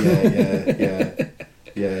available. Yeah.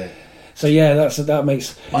 So that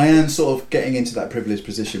makes. I am sort of getting into that privileged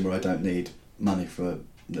position where I don't need money for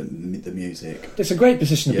the music. It's a great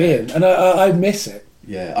position to be in, and I miss it.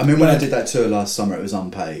 Yeah, I mean, when I did that tour last summer, it was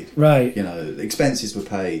unpaid. Right. You know, the expenses were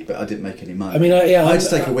paid, but I didn't make any money. I mean, I had to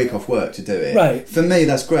take a week off work to do it. Right. For me,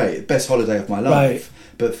 that's great. Best holiday of my life.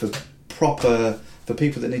 Right. But for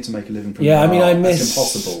people that need to make a living from art, that's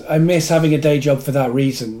impossible. I miss having a day job for that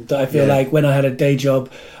reason. That I feel like when I had a day job,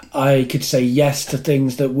 I could say yes to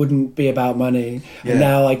things that wouldn't be about money. Yeah. And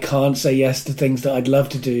now I can't say yes to things that I'd love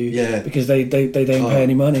to do because they don't pay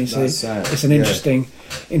any money. So it's an interesting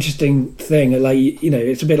thing. Like, you know,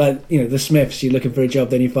 it's a bit like, you know, the Smiths. You're looking for a job,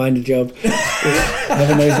 then you find a job.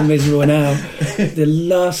 Heaven knows I'm miserable now. The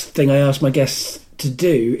last thing I ask my guests to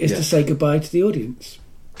do is to say goodbye to the audience.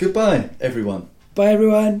 Goodbye, everyone. Bye,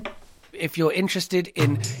 everyone. If you're interested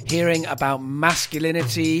in hearing about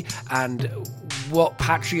masculinity and what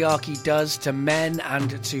patriarchy does to men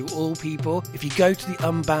and to all people, if you go to the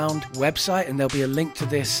Unbound website, and there'll be a link to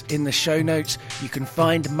this in the show notes, you can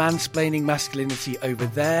find Mansplaining Masculinity over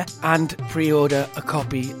there and pre-order a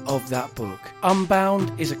copy of that book.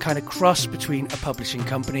 Unbound is a kind of cross between a publishing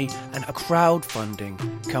company and a crowdfunding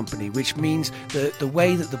company, which means that the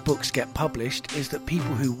way that the books get published is that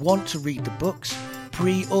people who want to read the books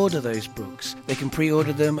pre-order those books. They can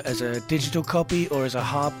pre-order them as a digital copy or as a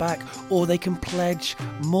hardback, or they can pledge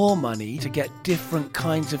more money to get different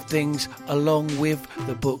kinds of things along with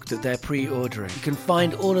the book that they're pre-ordering. You can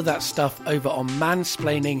find all of that stuff over on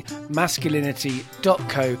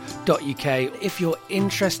mansplainingmasculinity.co.uk. If you're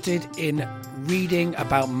interested in reading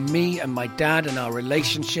about me and my dad and our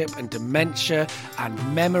relationship and dementia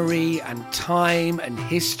and memory and time and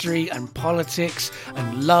history and politics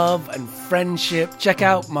and love and friendship, check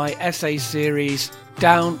out my essay series,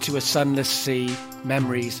 Down to a Sunless Sea,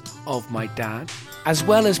 Memories of My Dad. As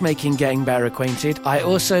well as making Getting Better Acquainted, I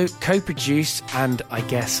also co-produce and, I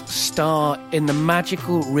guess, star in the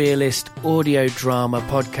magical realist audio drama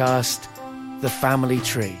podcast, The Family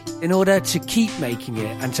Tree. In order to keep making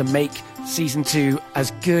it and to make Season 2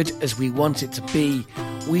 as good as we want it to be,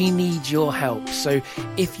 we need your help. So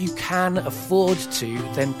if you can afford to,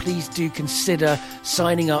 then please do consider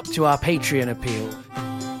signing up to our Patreon appeal.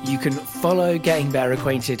 You can follow Getting Better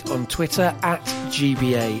Acquainted on Twitter at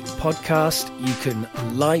GBA Podcast. You can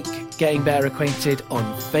like Getting Better Acquainted on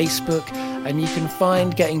Facebook, and you can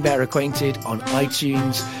find Getting Better Acquainted on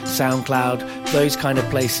iTunes, SoundCloud, those kind of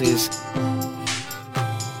places.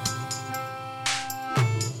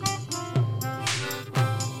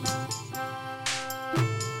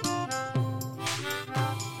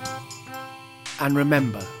 And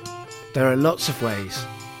remember, there are lots of ways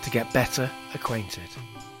to get better acquainted.